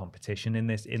real competition in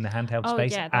the handheld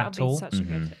space at all. Such a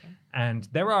good thing. And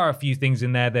there are a few things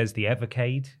in there. There's the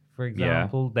Evercade, for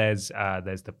example. Yeah.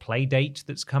 There's the Playdate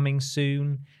that's coming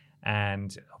soon.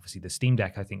 And obviously the Steam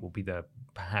Deck, I think, will be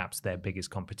perhaps their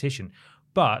biggest competition.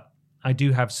 But I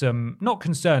do have some, not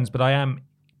concerns, but I am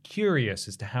curious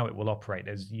as to how it will operate.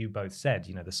 As you both said,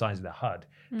 the size of the HUD.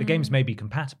 The games may be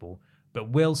compatible, but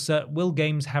will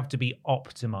games have to be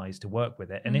optimized to work with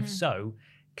it? And if so,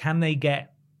 can they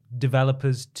get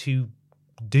developers to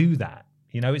do that?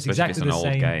 It's exactly the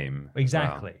same. Old game.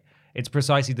 Exactly. Wow. It's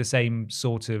precisely the same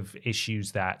sort of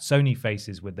issues that Sony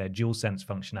faces with their DualSense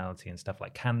functionality and stuff.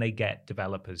 Can they get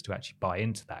developers to actually buy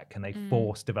into that? Can they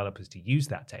force developers to use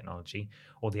that technology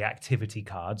or the activity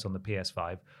cards on the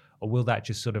PS5? Or will that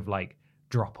just sort of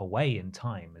drop away in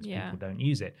time as people don't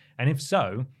use it? And if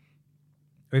so,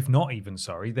 if not even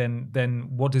then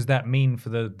what does that mean for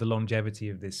the longevity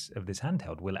of this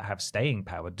handheld? Will it have staying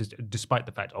power, despite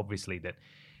the fact, obviously, that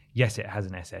yes, it has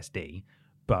an SSD,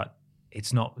 but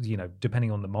it's not,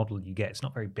 depending on the model you get, it's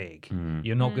not very big.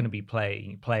 You're not going to be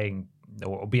playing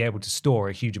or be able to store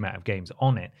a huge amount of games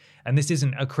on it. And this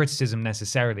isn't a criticism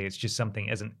necessarily. It's just something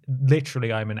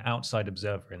literally I'm an outside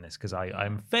observer in this because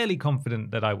I'm fairly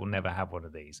confident that I will never have one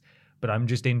of these. But I'm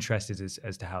just interested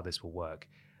as to how this will work.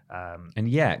 And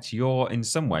yet, in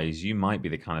some ways, you might be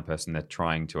the kind of person they're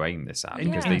trying to aim this at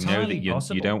because they know that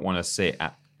you don't want to sit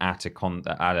at a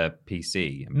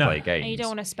PC and play games. And you don't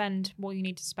want to spend what you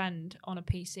need to spend on a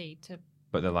PC to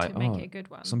But they're like, make it a good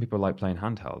one. Some people like playing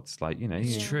handhelds.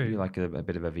 It's true. You like a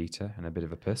bit of a Vita and a bit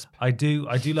of a PUSP. I do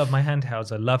love my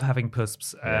handhelds. I love having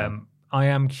PUSPs. I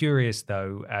am curious,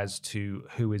 though, as to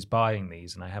who is buying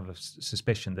these, and I have a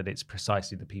suspicion that it's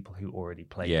precisely the people who already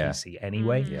play PC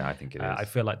anyway. Yeah, I think it is. I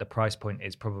feel like the price point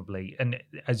is probably, and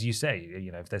as you say,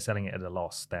 if they're selling it at a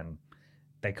loss, then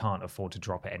they can't afford to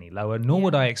drop it any lower, nor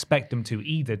would I expect them to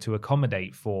either, to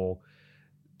accommodate for,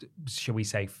 shall we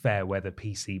say, fair weather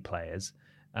PC players.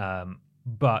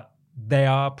 But they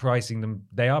are pricing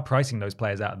those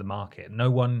players out of the market. No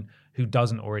one who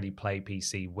doesn't already play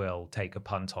PC will take a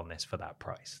punt on this for that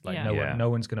price. No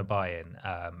one's going to buy in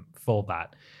for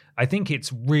that. I think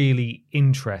it's really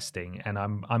interesting, and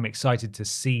I'm excited to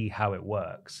see how it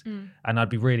works. And I'd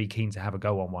be really keen to have a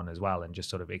go on one as well and just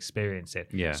sort of experience it.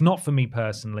 Yeah. It's not for me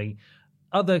personally.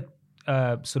 Other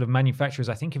sort of manufacturers,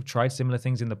 I think, have tried similar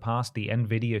things in the past. The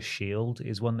NVIDIA Shield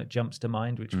is one that jumps to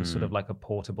mind, which was sort of like a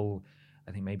portable,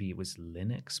 I think maybe it was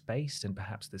Linux-based, and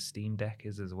perhaps the Steam Deck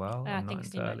is as well. I think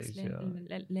Steam Deck's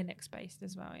Linux-based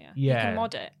as well, Yeah. You can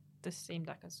mod it, the Steam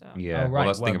Deck as well. Yeah, well,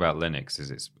 that's the thing about Linux is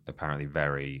it's apparently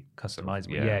very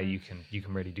customizable. Yeah, you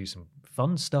can really do some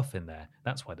fun stuff in there.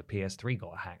 That's why the PS3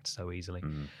 got hacked so easily.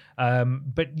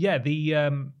 But yeah,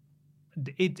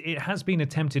 it has been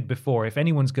attempted before. If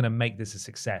anyone's going to make this a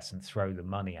success and throw the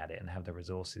money at it and have the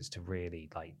resources to really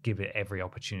like give it every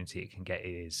opportunity it can get,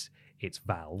 it's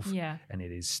Valve, and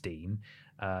it is Steam.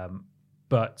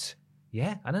 But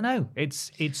yeah, I don't know.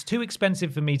 It's too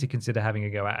expensive for me to consider having a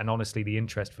go at, and honestly, the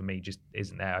interest for me just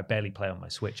isn't there. I barely play on my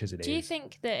Switch as it is. Do you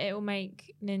think that it will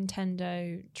make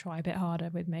Nintendo try a bit harder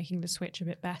with making the Switch a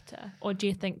bit better, or do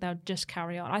you think they'll just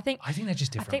carry on? I think they're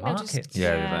just different markets.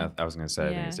 I was going to say I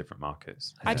think it's different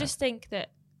markets. I just think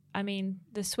that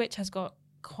the Switch has got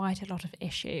quite a lot of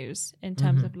issues in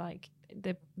terms of like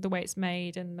the way it's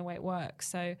made and the way it works.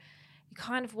 So you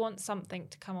kind of want something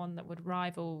to come on that would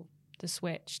rival the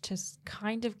Switch to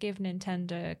kind of give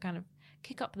Nintendo kind of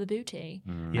kick up the booty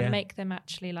and make them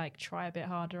actually like try a bit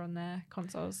harder on their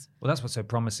consoles. Well, that's what's so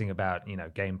promising about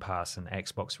Game Pass and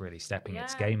Xbox really stepping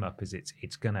its game up. Is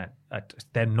it's gonna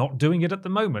they're not doing it at the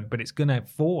moment, but it's gonna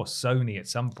force Sony at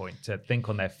some point to think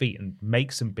on their feet and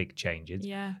make some big changes.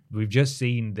 Yeah, we've just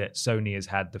seen that Sony has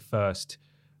had the first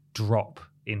drop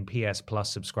in PS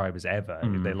Plus subscribers ever.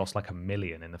 They lost like 1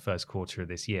 million in the first quarter of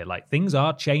this year. Like, things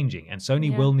are changing, and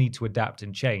Sony will need to adapt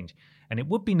and change. And it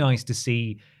would be nice to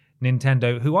see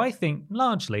Nintendo, who I think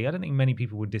largely, I don't think many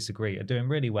people would disagree, are doing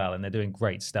really well, and they're doing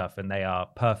great stuff, and they are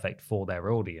perfect for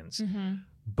their audience.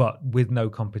 But with no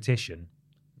competition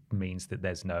means that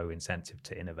there's no incentive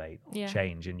to innovate or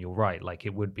change. And you're right, like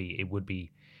it would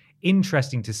be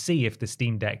interesting to see if the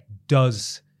Steam Deck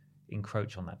does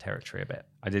encroach on that territory a bit.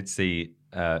 I did see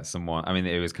someone, I mean,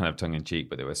 it was kind of tongue-in-cheek,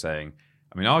 but they were saying,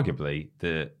 I mean, arguably,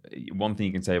 the one thing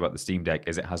you can say about the Steam Deck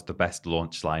is it has the best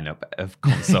launch lineup of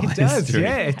console history.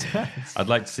 It does. I'd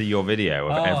like to see your video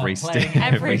of every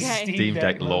Steam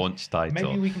Deck launch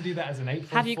title. Maybe we can do that as an April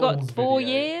Have you got Fool's 4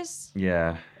 video. years?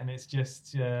 Yeah. And it's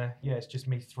just, it's just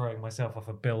me throwing myself off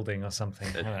a building or something.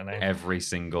 I don't know. Every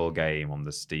single game on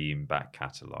the Steam back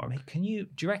catalogue. Mate, do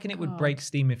you reckon it would break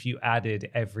Steam if you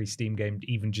added every Steam game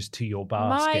even just to your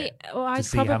basket to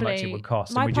see how much it would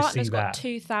cost? My and we just partner's see got that.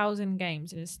 2,000 games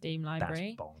in his Steam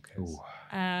library. That's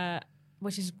bonkers.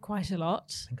 Which is quite a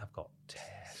lot. I think I've got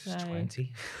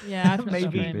 20. Yeah, I've got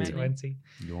maybe many. 20.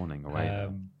 Yawning away.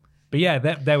 But yeah,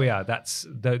 there we are.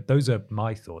 Those are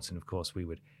my thoughts, and of course, we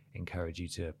would encourage you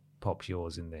to pop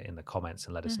yours in the comments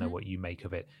and let us know what you make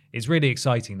of it. It's really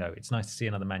exciting, though. It's nice to see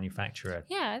another manufacturer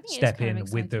step in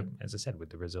with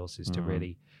the resources to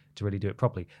really do it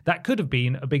properly. That could have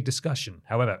been a big discussion.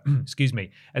 However, excuse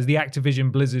me, as the Activision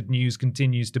Blizzard news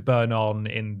continues to burn on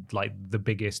in like the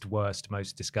biggest, worst,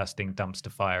 most disgusting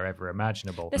dumpster fire ever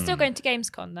imaginable. They're still going to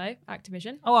Gamescom though,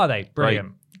 Activision. Oh, are they? Brilliant.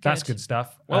 Right. That's good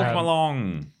stuff. Welcome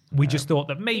along. We just thought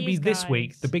that maybe this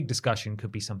week the big discussion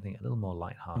could be something a little more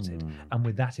lighthearted. And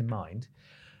with that in mind,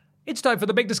 it's time for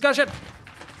the big discussion.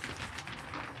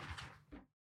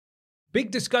 Big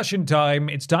discussion time.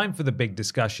 It's time for the big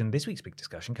discussion. This week's big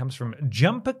discussion comes from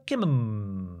Jumper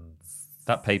Kimmons.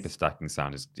 That paper stacking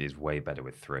sound is way better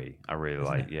with 3. I really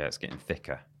like it. Yeah, it's getting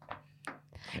thicker.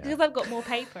 Because I've got more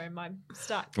paper in my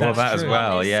stack. Well, that as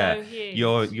well, yeah. So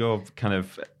huge. You're kind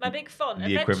of my big font.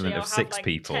 The equivalent of 6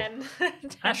 people. 10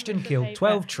 Ashton killed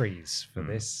 12 trees for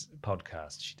this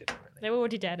podcast. She didn't really. They were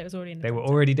already dead. It was already in the They were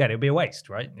already dead. It would be a waste,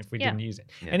 right? If we didn't use it.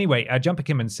 Yeah. Anyway, Jumper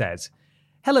Kimmons says,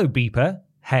 "Hello, Beeper,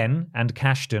 Hen, and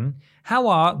Cashton. How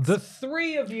are the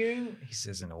 3 of you?" He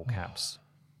says in all caps.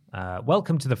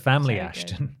 Welcome to the family, Very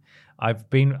Ashton. I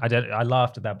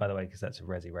laughed at that, by the way, because that's a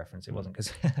Resi reference. It wasn't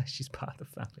because she's part of the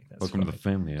family. That's Welcome to the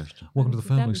family, Ashton. Welcome to the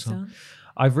family, son.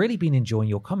 I've really been enjoying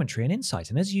your commentary and insight,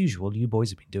 and as usual, you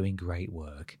boys have been doing great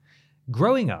work.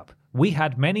 Growing up, we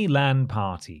had many LAN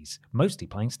parties, mostly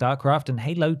playing StarCraft and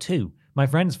Halo 2. My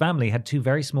friend's family had 2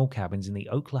 very small cabins in the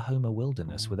Oklahoma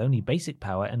wilderness with only basic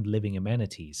power and living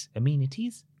amenities.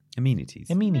 Amenities?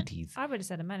 I would have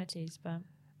said amenities, but...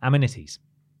 Amenities.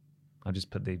 I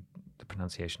just put the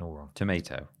pronunciation all wrong.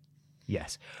 Tomato.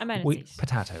 Yes. Amenities.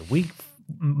 Potato.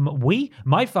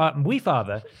 My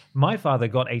father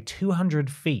got a 200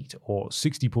 feet or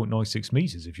 60.96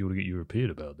 meters, if you want to get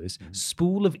European about this,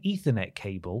 spool of Ethernet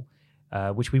cable,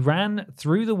 which we ran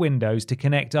through the windows to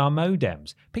connect our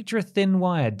modems. Picture a thin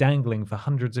wire dangling for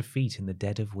hundreds of feet in the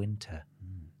dead of winter.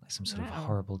 Like some sort of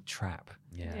horrible trap.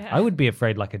 Yeah. I would be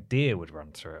afraid like a deer would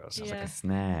run through it. Or something. Like a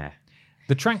snare.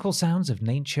 The tranquil sounds of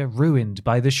nature ruined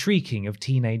by the shrieking of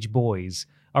teenage boys.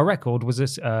 Our record was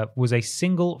a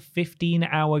single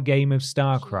 15-hour game of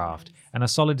StarCraft and a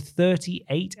solid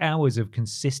 38 hours of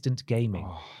consistent gaming.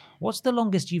 Oh. What's the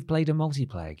longest you've played a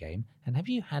multiplayer game? And have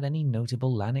you had any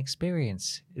notable LAN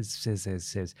experience? It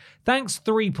says. Thanks,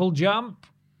 Threeple Jump.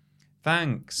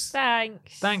 Thanks,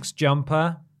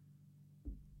 Jumper.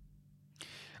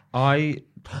 I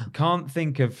can't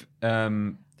think of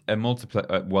a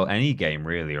multiplayer, well, any game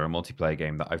really, or a multiplayer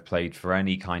game that I've played for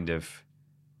any kind of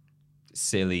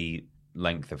silly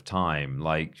length of time.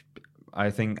 Like, I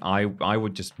think I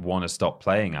would just want to stop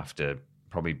playing after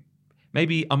probably,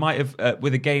 maybe I might have,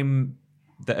 with a game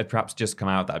that had perhaps just come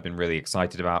out that I've been really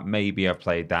excited about, maybe I've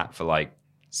played that for like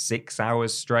 6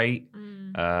 hours straight,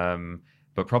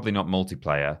 but probably not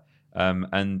multiplayer.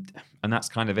 And that's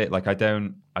kind of it. Like, I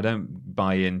don't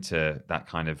buy into that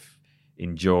kind of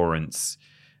endurance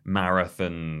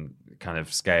marathon kind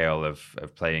of scale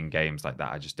of playing games like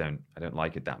that. I don't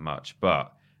like it that much.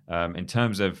 But in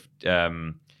terms of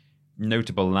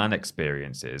notable LAN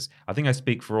experiences, I think I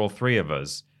speak for all three of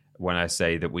us when I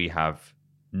say that we have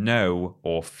no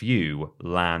or few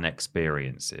LAN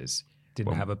experiences.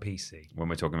 Didn't have a PC. When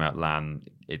we're talking about LAN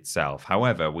itself.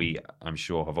 However, we, I'm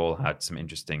sure, have all had some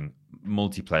interesting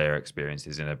multiplayer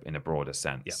experiences in a broader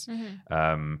sense. Yeah.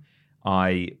 Mm-hmm.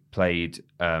 I played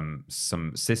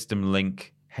some System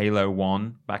Link Halo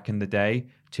 1 back in the day.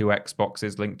 2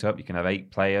 Xboxes linked up. You can have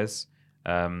 8 players,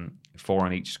 4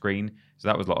 on each screen. So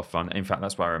that was a lot of fun. In fact,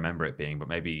 that's what I remember it being. But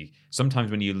maybe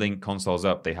sometimes when you link consoles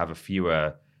up, they have a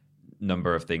fewer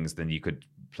number of things than you could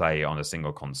play on a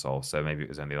single console. So maybe it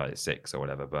was only like 6 or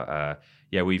whatever. But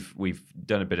yeah, we've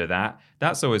done a bit of that.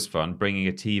 That's always fun, bringing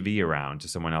a TV around to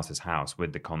someone else's house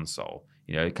with the console.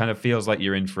 You know, it kind of feels like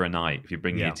you're in for a night if you're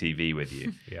bringing your TV with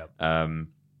you. Yeah.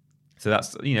 So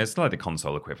that's, you know, it's like the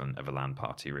console equivalent of a LAN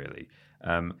party, really.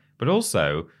 But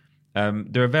also,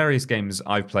 there are various games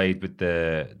I've played with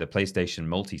the PlayStation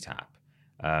multi-tap.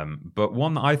 But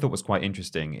one that I thought was quite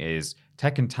interesting is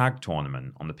Tekken Tag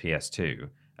Tournament on the PS2,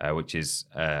 which is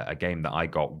a game that I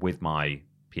got with my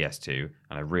PS2,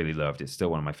 and I really loved. It's still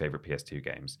one of my favorite PS2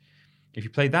 games. If you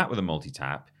play that with a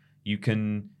multi-tap, you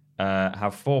can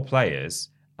have 4 players,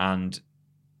 and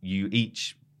you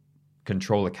each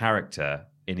control a character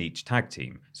in each tag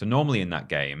team. So normally in that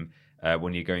game,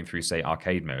 when you're going through, say,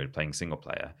 arcade mode, playing single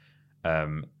player,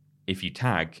 if you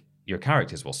tag, your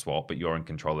characters will swap, but you're in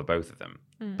control of both of them.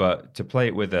 But to play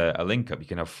it with a link-up, you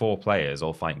can have 4 players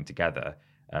all fighting together,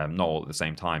 not all at the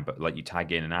same time, but like you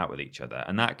tag in and out with each other.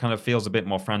 And that kind of feels a bit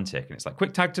more frantic. And it's like,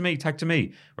 quick, tag to me, tag to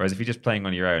me. Whereas if you're just playing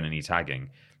on your own and you're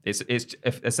tagging, it's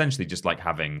essentially just like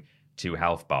having 2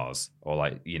 health bars or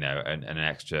like, you know, an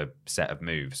extra set of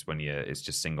moves when it's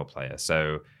just single player.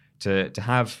 So to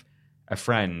have a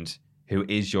friend who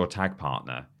is your tag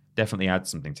partner definitely adds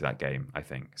something to that game, I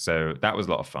think. So that was a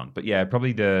lot of fun. But yeah,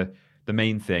 probably the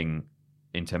main thing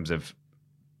in terms of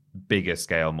bigger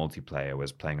scale multiplayer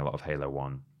was playing a lot of Halo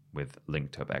 1 with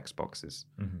linked up Xboxes,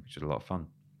 which was a lot of fun.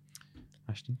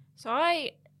 Ashton? So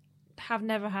I have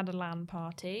never had a LAN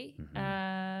party.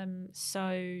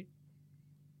 So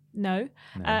no.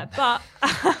 But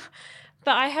but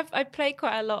I played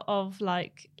quite a lot of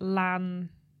like LAN,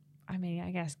 I mean,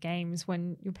 I guess games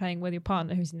when you're playing with your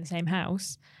partner who's in the same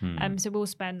house. So we'll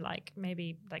spend like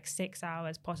maybe like 6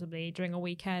 hours possibly during a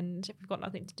weekend if we've got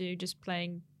nothing to do, just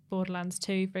playing Borderlands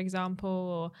 2, for example,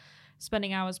 or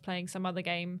spending hours playing some other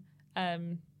game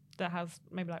that has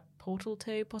maybe like Portal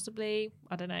 2 possibly.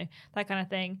 I don't know, that kind of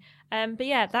thing. But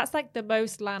yeah, that's like the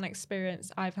most LAN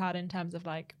experience I've had in terms of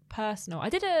like personal. I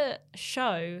did a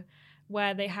show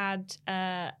where they had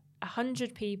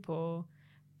 100 people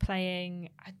playing,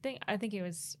 I think it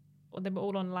was, they were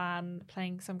all on LAN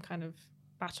playing some kind of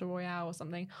battle royale or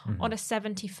something on a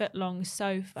 70-foot long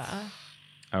sofa.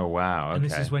 Oh wow! Okay. And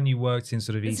this is when you worked in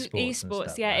sort of esports.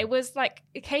 Esports, yeah. Right? It was like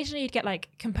occasionally you'd get like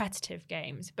competitive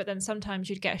games, but then sometimes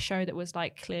you'd get a show that was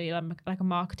like clearly like a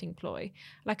marketing ploy.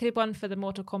 Like I did one for the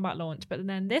Mortal Kombat launch, but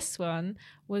then this one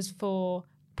was for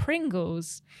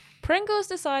Pringles. Pringles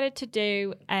decided to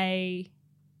do a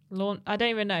launch, I don't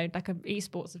even know, like an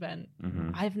esports event.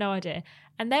 I have no idea.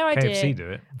 And their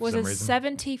idea was a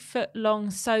 70-foot long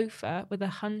sofa with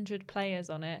 100 players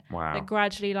on it. Wow. That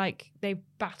gradually, like, they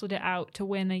battled it out to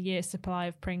win a year's supply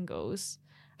of Pringles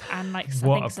and like some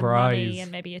money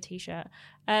and maybe a t-shirt.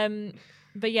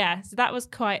 But yeah, so that was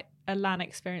quite a LAN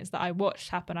experience that I watched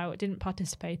happen. I didn't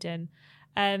participate in.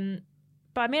 But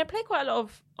I mean, I play quite a lot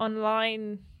of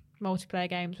online multiplayer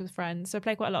games with friends. So I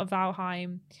play quite a lot of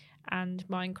Valheim and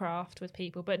Minecraft with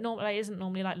people, but normally it isn't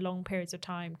normally like long periods of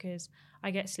time because I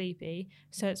get sleepy,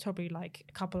 so it's probably like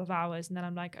a couple of hours and then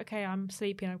I'm like, okay, I'm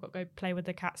sleepy and I've got to go play with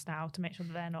the cats now to make sure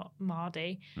that they're not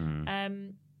mardy.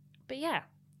 But yeah,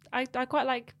 I quite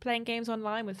like playing games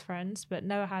online with friends, but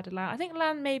never had a LAN. I think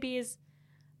LAN maybe is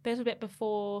a little bit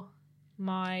before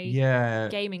my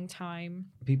gaming time.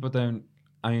 People don't,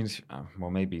 I mean, well,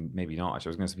 maybe not actually.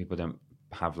 I was going to say people don't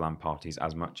have LAN parties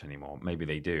as much anymore. Maybe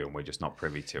they do, and we're just not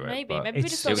privy to it. Maybe but we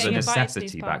just it not was a getting invited to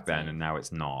these necessity back then, parties. and now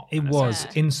it's not. It a was.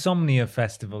 necessity. Insomnia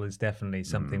Festival is definitely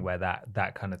something where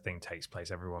that kind of thing takes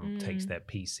place. Everyone takes their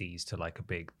PCs to like a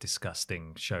big,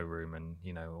 disgusting showroom and,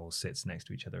 all sits next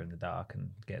to each other in the dark and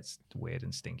gets weird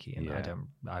and stinky. And Yeah.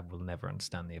 I will never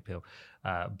understand the appeal.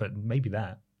 But maybe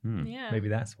that. Yeah. Maybe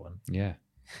that's one. Yeah.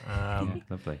 Um,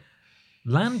 Lovely.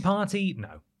 LAN party?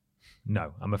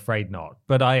 No, I'm afraid not.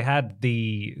 But I had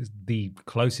the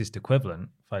closest equivalent.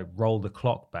 If I roll the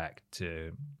clock back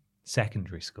to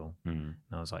secondary school, and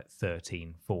I was like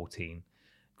 13, 14,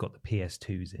 got the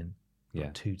PS2s in,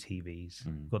 got 2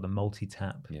 TVs, got the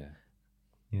multi-tap. Yeah.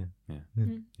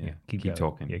 Keep Keep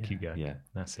talking. Yeah, keep going. Yeah.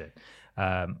 That's it.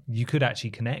 You could actually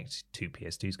connect 2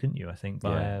 PS2s, couldn't you? I think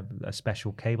via a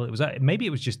special cable. It was maybe it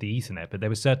was just the Ethernet, but there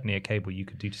was certainly a cable you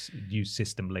could do to use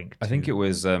System Link. I think it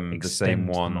was the same extend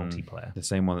the one, multiplayer. the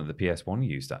same one that the PS1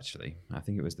 used. Actually, I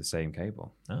think it was the same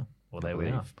cable. Oh, well, there we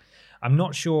believe. are. I'm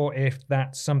not sure if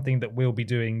that's something that we'll be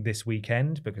doing this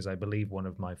weekend because I believe one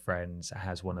of my friends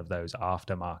has one of those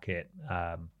aftermarket,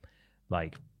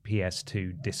 like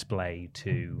PS2 display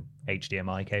to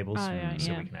HDMI cables, so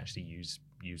we can actually use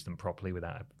them properly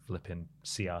without a flipping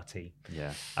CRT.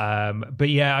 Yeah. But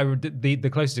yeah, the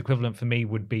closest equivalent for me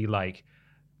would be like,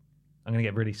 I'm going to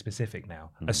get really specific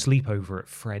now, a sleepover at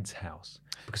Fred's house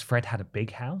because Fred had a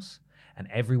big house and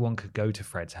everyone could go to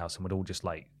Fred's house and would all just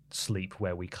like sleep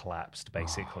where we collapsed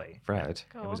basically. Fred.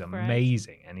 It was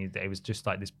amazing. And it was just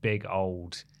like this big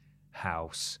old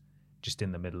house just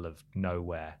in the middle of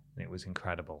nowhere. And it was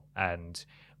incredible. And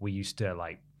we used to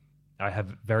I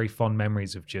have very fond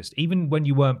memories of just, even when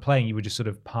you weren't playing, you were just sort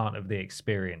of part of the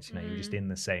experience. You were just in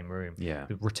the same room. Yeah.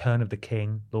 The Return of the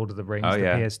King, Lord of the Rings, the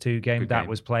PS2 game, that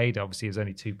was played. Obviously, it was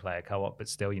only 2-player co-op, but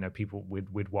still, people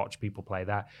would watch people play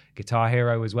that. Guitar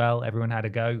Hero as well. Everyone had a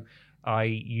go. I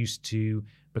used to,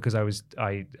 because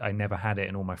I never had it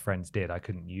and all my friends did, I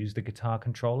couldn't use the guitar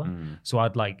controller. So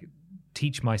I'd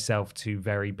teach myself to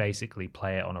very basically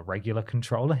play it on a regular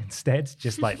controller instead,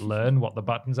 just learn what the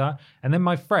buttons are. And then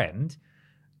my friend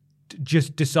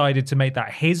just decided to make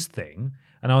that his thing.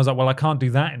 And I was like, well, I can't do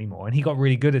that anymore. And he got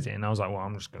really good at it. And I was like, well,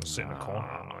 I'm just going to sit in the corner.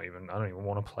 I don't even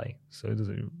want to play. So it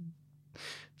doesn't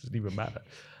even matter.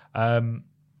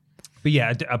 But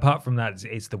yeah, apart from that,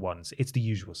 it's the ones. It's the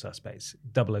usual suspects.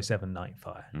 007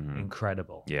 Nightfire.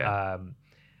 Incredible. Yeah.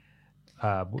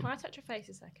 Can I touch your face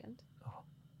a second?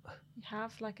 You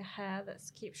have a hair that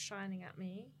keeps shining at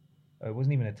me. Oh, it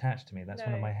wasn't even attached to me. That's one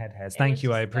of No. my head hairs. It Thank was you.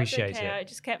 just- I that's appreciate okay. I it.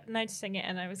 just kept noticing it,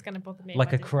 and it was going to bother me. Like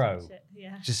if I a didn't crow. touch it.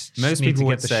 Yeah. Just Most need people to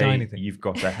would get the say shiny thing. you've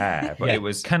got a hair, but Yeah. it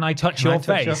was. Can I touch Can I your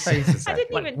touch your face? face a I didn't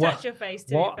second? even what? touch your face,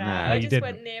 to What? be fair. No, I you just didn't.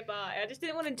 went nearby. I just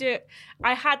didn't want to do it.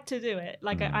 I had to do it.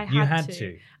 I had You had to. to.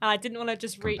 And I didn't want to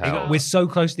just reach Compelled. out. We're so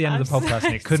close to the end of the I'm podcast so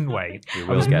and it couldn't sorry. wait. We I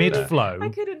will was get there. mid-flow. I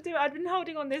couldn't do it. I'd been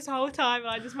holding on this whole time,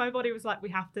 and my body was like, we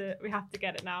have to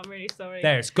get it now. I'm really sorry.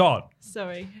 There, it's gone.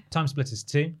 Sorry. Time Splitters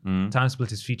 2. Time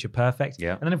Splitters Future Perfect.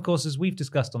 Yeah. And then, of course, as we've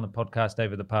discussed on the podcast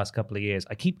over the past couple of years,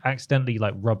 I keep accidentally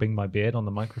rubbing my beard on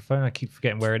the microphone. I keep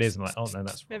forgetting where it is. I'm like, oh no,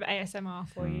 that's We have ASMR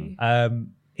for you.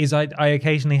 I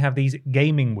occasionally have these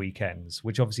gaming weekends,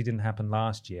 which obviously didn't happen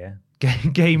last year.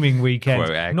 Gaming weekends.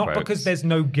 Quote, air Not quotes. because there's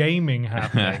no gaming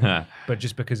happening, but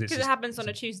just because it's Because it just happens on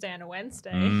a Tuesday and a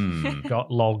Wednesday.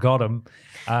 got 'em.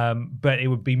 But it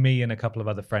would be me and a couple of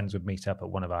other friends would meet up at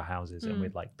one of our houses and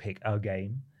we'd pick a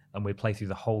game and we'd play through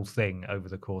the whole thing over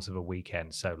the course of a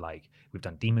weekend. So we've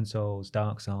done Demon Souls,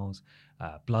 Dark Souls,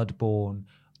 Bloodborne,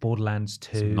 Borderlands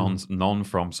 2, non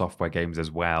from software games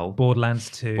as well. Borderlands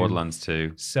 2. Borderlands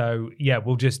 2. So yeah,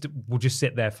 we'll just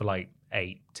sit there for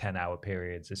 8-10 hour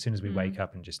periods as soon as we wake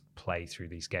up and just play through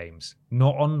these games.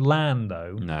 Not on LAN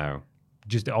though. No.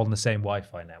 Just on the same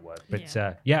Wi-Fi network. But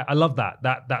yeah, I love that.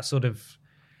 That sort of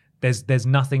there's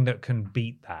nothing that can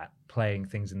beat that, playing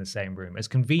things in the same room. As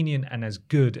convenient and as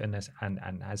good and as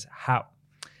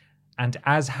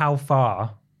how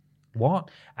far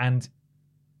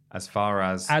As far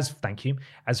as thank you.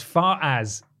 As far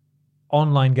as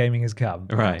online gaming has come.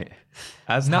 right.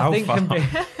 As Nothing how can far? be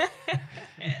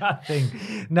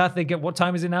nothing. What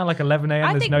time is it now? 11 a.m.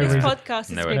 I There's think no this reason. podcast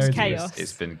has No, been it's chaos.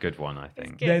 it's been a good one, I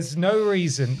think. good. There's no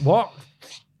reason. What?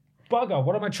 Bugger,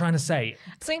 what am I trying to say?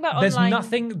 Something about There's online.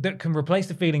 nothing that can replace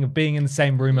the feeling of being in the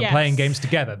same room and Yes. playing games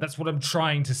together. That's what I'm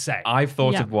trying to say. I've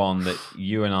thought Yeah. of one that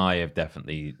you and I have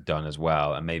definitely done as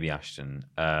well, and maybe Ashton.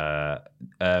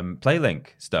 PlayLink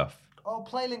stuff. Oh,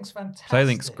 PlayLink's fantastic.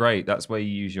 PlayLink's great. That's where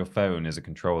you use your phone as a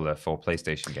controller for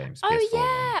PlayStation games. Oh PS4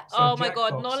 yeah! games. So Oh my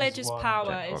god, Jackbox knowledge is is one.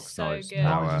 power Jackbox, is so knowledge is good.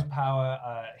 power. Knowledge is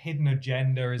power. Hidden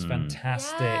Agenda is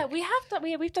fantastic. Yeah, we have that.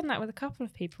 We've done that with a couple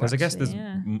of people. Because I guess actually,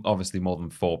 there's obviously more than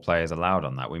 4 players allowed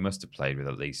on that. We must have played with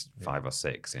at least 5 or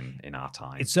 6 in our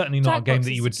time. It's certainly not a game Jackbox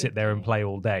that is you a would good sit there and game. play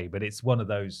all day, but it's one of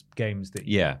those games that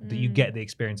Yeah. that you get the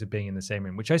experience of being in the same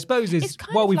room, which I suppose is It's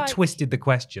kind while of we've like- twisted the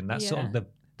question. That's sort of Yeah.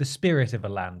 the spirit of a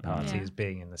LAN party Yeah. is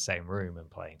being in the same room and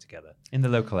playing together. in the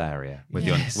local area with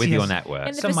Yes, your yes. network.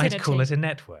 In the Some might vicinity. call it a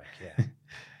network. Yeah.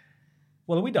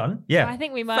 Well, are we done? Yeah. I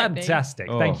think we might be. Fantastic.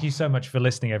 Oh. Thank you so much for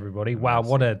listening, everybody. Wow,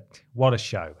 what a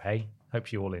show, hey?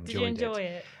 Hope you all enjoyed Did you enjoy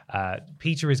it. it?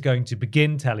 Peter is going to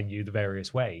begin telling you the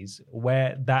various ways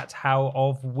where how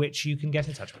of which you can get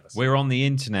in touch with us. We're on the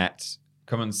internet.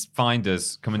 Come and find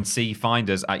us. Come and find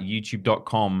us at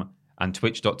youtube.com and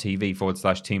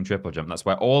twitch.tv/Team Triple Jump. That's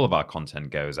where all of our content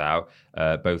goes out,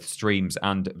 both streams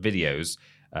and videos,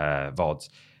 VODs.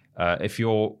 If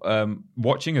you're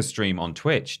watching a stream on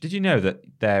Twitch, did you know that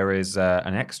there is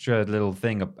an extra little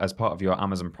thing as part of your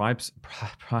Amazon Prime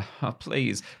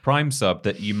sub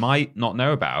that you might not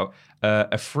know about?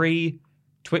 A free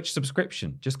Twitch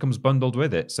subscription just comes bundled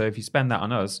with it. So if you spend that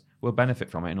on us, we'll benefit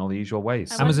from it in all the usual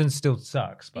ways. Amazon still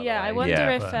sucks, by Yeah, the way. I wonder Yeah,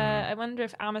 if but- I wonder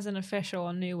if Amazon official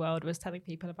on New World was telling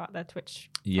people about their Twitch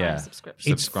Prime Yeah.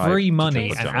 subscription. It's subscribe free to money,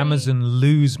 Triple and Jump. Amazon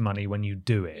lose money when you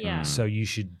do it. Yeah. So you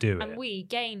should do it. And we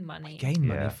gain money. Gain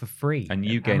money Yeah. for free. And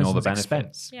you at gain all the Amazon's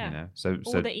benefits. expense. Yeah. You know?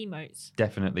 All So the emotes.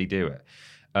 definitely do it.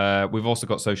 We've also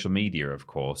got social media, of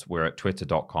course. We're at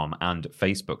twitter.com and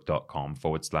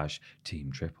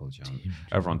facebook.com/Team Triple Jump.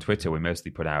 Over on Twitter, we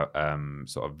mostly put out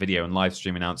sort of video and live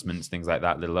stream announcements, things like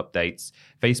that, little updates.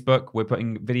 Facebook, we're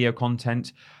putting video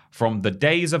content from the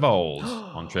days of old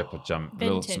on Triple Jump. Some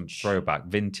Vintage. throwback,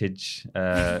 vintage.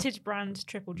 Vintage brand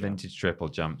Triple Jump. Vintage Triple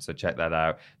Jump. So check that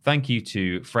out. Thank you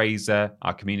to Fraser,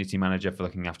 our community manager, for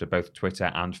looking after both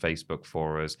Twitter and Facebook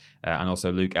for us. And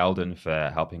also Luke Eldon for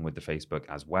helping with the Facebook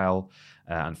as well.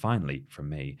 And finally, from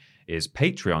me, is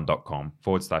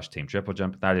patreon.com/Team Triple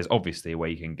Jump. That is obviously where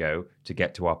you can go to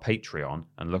get to our Patreon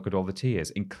and look at all the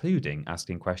tiers, including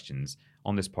asking questions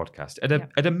on this podcast. At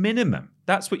a minimum,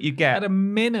 that's what you get At a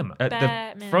minimum. at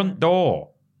Bare the front minimum.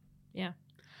 door. Yeah.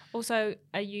 Also,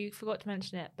 you forgot to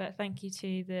mention it, but thank you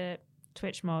to the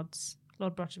Twitch mods,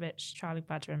 Lord Brochevich, Charlie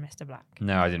Badger, and Mr. Black.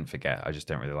 No, I didn't forget. I just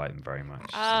don't really like them very much.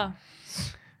 Ah.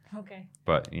 Okay.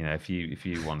 But you know, if you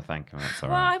want to thank them, that's all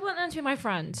Well, right. I want them to be my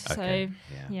friends, Okay, so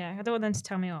yeah. I don't want them to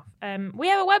tell me off. We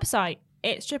have a website.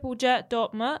 It's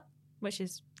triplejut.mut, which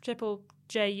is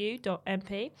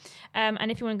triplejut.mp.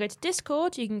 And if you want to go to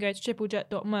Discord, you can go to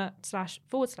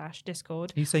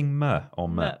triplejut.mut//Discord. Are you saying muh or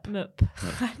mup? Mup.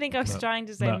 I think I was trying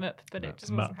to say Mup. mup, but it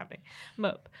just Mup. wasn't happening.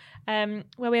 Mup. Where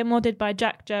we are modded by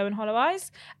Jack, Joe, and Hollow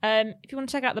Eyes. If you want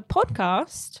to check out the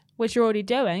podcast, which you're already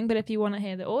doing, but if you want to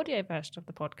hear the audio version of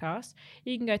the podcast,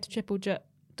 you can go to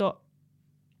triplejut.mp.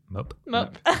 Mup.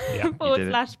 Mup Yeah, you did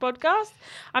it. /podcast.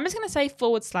 I'm just going to say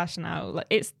 / now. Like,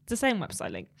 it's the same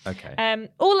website link. Okay.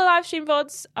 All the live stream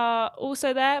VODs are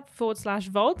also there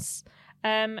 /VODs.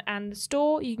 And the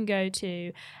store, you can go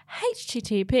to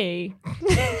http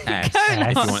S, if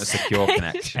you want a secure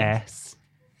connection. S.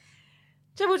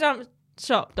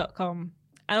 triplejumpshop.com.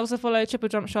 And also follow Triple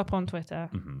Jump Shop on Twitter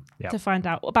Yep. to find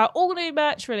out about all new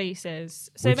merch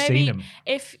releases. So We've seen maybe 'em.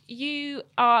 if you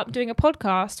are doing a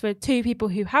podcast with 2 people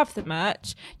who have the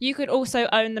merch, you could also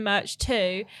own the merch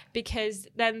too, because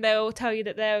then they'll tell you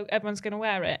that everyone's going to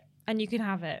wear it and you can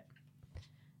have it.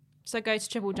 So go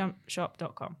to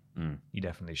triplejumpshop.com. You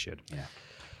definitely should. Yeah.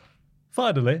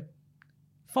 Finally,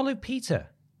 follow Peter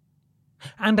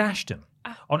and Ashton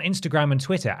on Instagram and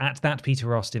Twitter at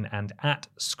 @PeterAustin and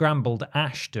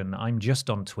 @ScrambledAshton. I'm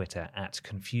just on Twitter at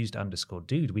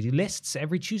 @confused_dude. We do lists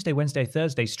every Tuesday, Wednesday,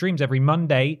 Thursday, streams every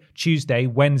Monday, Tuesday,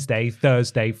 Wednesday,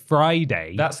 Thursday,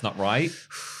 Friday. That's not right.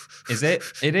 Is it?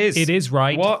 It is. It is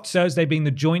right. What? Thursday being the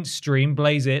joint stream,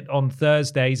 Blaze It on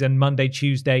Thursdays, and Monday,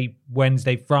 Tuesday,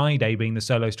 Wednesday, Friday being the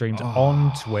solo streams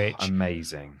on Twitch.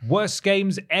 Amazing. Worst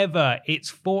games ever.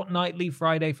 It's fortnightly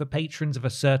Friday for patrons of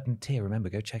a certain tier. Remember,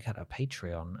 go check out our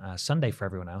Patreon. Sunday for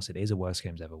everyone else. It is a Worst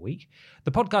Games Ever week.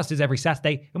 The podcast is every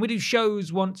Saturday, and we do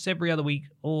shows once every other week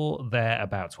or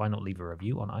thereabouts. Why not leave a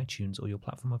review on iTunes or your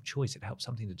platform of choice? It helps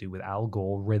something to do with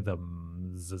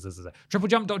algorithms.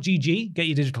 Triplejump.gg. Get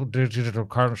your digital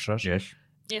currency. Yes.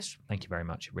 Yes. Thank you very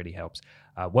much. It really helps.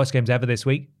 Worst Games Ever this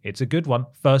week. It's a good one.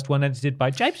 First one edited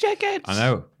by James Jenkins. I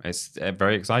know. It's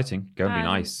very exciting. Go and be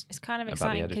nice. It's kind of about the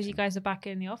exciting because you editing. guys are back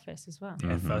in the office as well.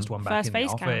 Yeah, first one back First in the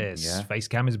face cam. office. Yeah. Face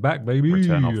cam is back, baby.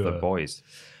 Return of the boys.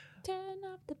 Turn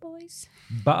up the boys.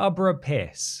 Barbara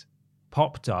Pierce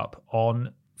popped up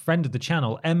on friend of the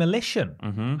channel, Emilition,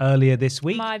 earlier this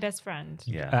week. My best friend.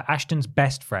 Yeah. Ashton's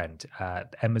best friend.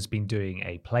 Emma's been doing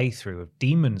a playthrough of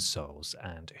Demon's Souls,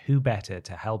 and who better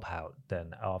to help out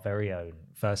than our very own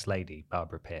First Lady,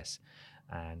 Barbara Pierce.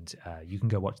 And you can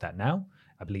go watch that now.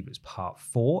 I believe it was part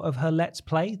 4 of her Let's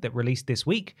Play that released this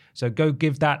week. So go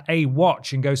give that a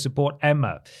watch and go support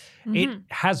Emma. It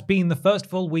has been the first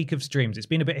full week of streams. It's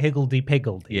been a bit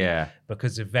higgledy-piggledy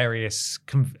because of various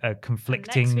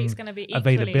conflicting Next week's going to be equally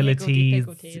availability.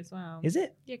 higgledy-piggledy as well. Is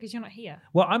it? Yeah, because you're not here.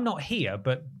 Well, I'm not here,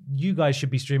 but you guys should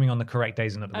be streaming on the correct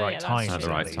days and at the right that's times. true. At the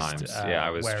right least. times. Yeah,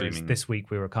 I was whereas streaming. This week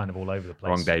we were kind of all over the place.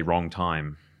 Wrong day, wrong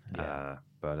time. Yeah.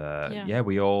 But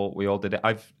we all did it.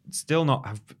 I've still not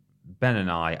have Ben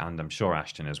and I, and I'm sure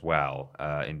Ashton as well,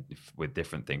 with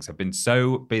different things, have been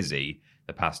so busy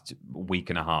the past week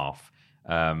and a half.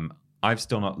 I've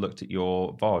still not looked at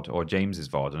your VOD or James's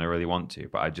VOD, and I really want to,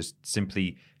 but I just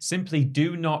simply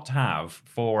do not have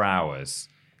 4 hours.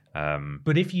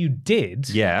 But if you did,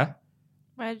 Where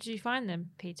did you find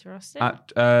them, Peter Austin?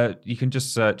 You can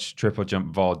just search Triple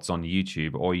Jump VODs on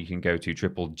YouTube, or you can go to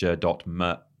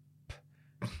triplej.merp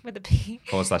With a P.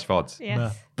 /VODs.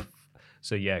 Yes.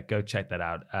 So yeah, go check that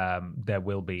out. There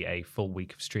will be a full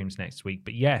week of streams next week.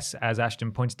 But yes, as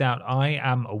Ashton pointed out, I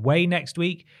am away next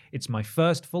week. It's my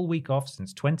first full week off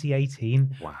since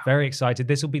 2018. Wow. Very excited.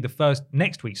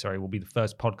 Next week will be the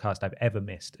first podcast I've ever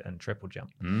missed and Triple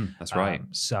Jump. That's right.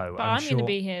 So But I'm going to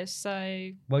be here, so...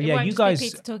 Well, it yeah, won't you just be guys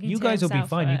Peter talking will to be himself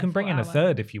fine. for You can bring in a 4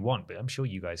 third if you want, but I'm sure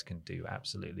you guys can do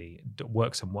absolutely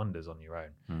work some wonders on your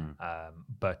own.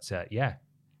 Yeah,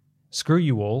 screw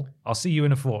you all. I'll see you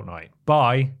in a fortnight.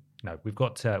 Bye. No, we've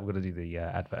got to do the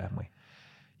advert, haven't we?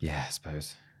 Yeah, I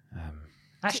suppose.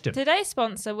 Ashton. Today's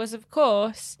sponsor was, of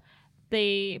course,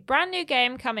 the brand new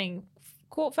game coming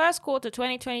first quarter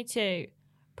 2022,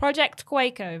 Project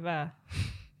Quakeover.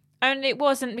 Only it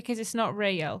wasn't because it's not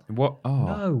real. What? Oh.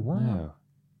 No, what? No.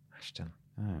 Ashton.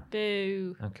 Oh.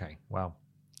 Boo. Okay, well,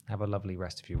 have a lovely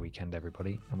rest of your weekend,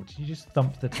 everybody. And did you just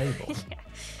thump the table? Yeah.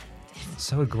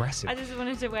 So aggressive. I just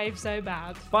wanted to wave so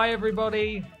bad. Bye,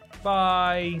 everybody.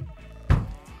 Bye.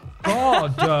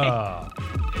 God.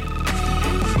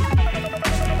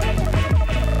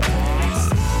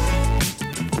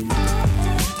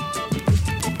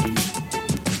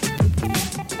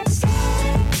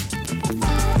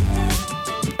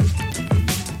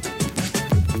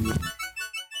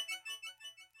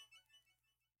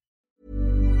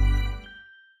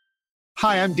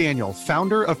 Hi, I'm Daniel,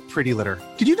 founder of Pretty Litter.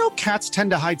 Did you know cats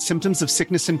tend to hide symptoms of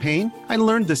sickness and pain? I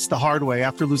learned this the hard way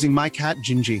after losing my cat,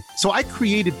 Gingy. So I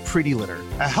created Pretty Litter,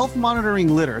 a health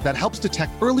monitoring litter that helps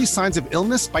detect early signs of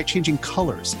illness by changing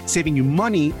colors, saving you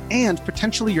money and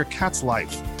potentially your cat's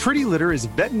life. Pretty Litter is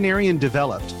veterinarian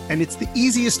developed, and it's the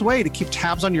easiest way to keep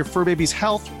tabs on your fur baby's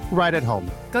health right at home.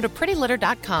 Go to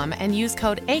prettylitter.com and use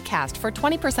code ACAST for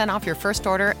 20% off your first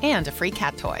order and a free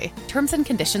cat toy. Terms and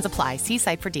conditions apply. See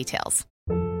site for details.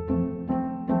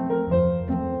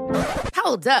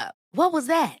 Hold up. What was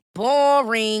that?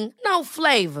 Boring. No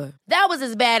flavor. That was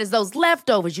as bad as those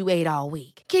leftovers you ate all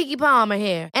week. Keke Palmer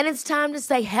here, and it's time to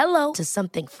say hello to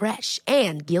something fresh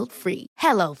and guilt-free.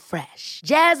 Hello Fresh.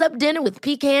 Jazz up dinner with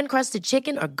pecan-crusted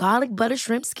chicken or garlic butter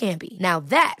shrimp scampi. Now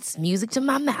that's music to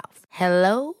my mouth.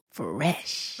 Hello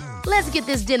Fresh. Let's get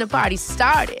this dinner party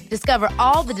started. Discover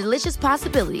all the delicious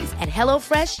possibilities at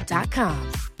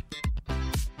HelloFresh.com.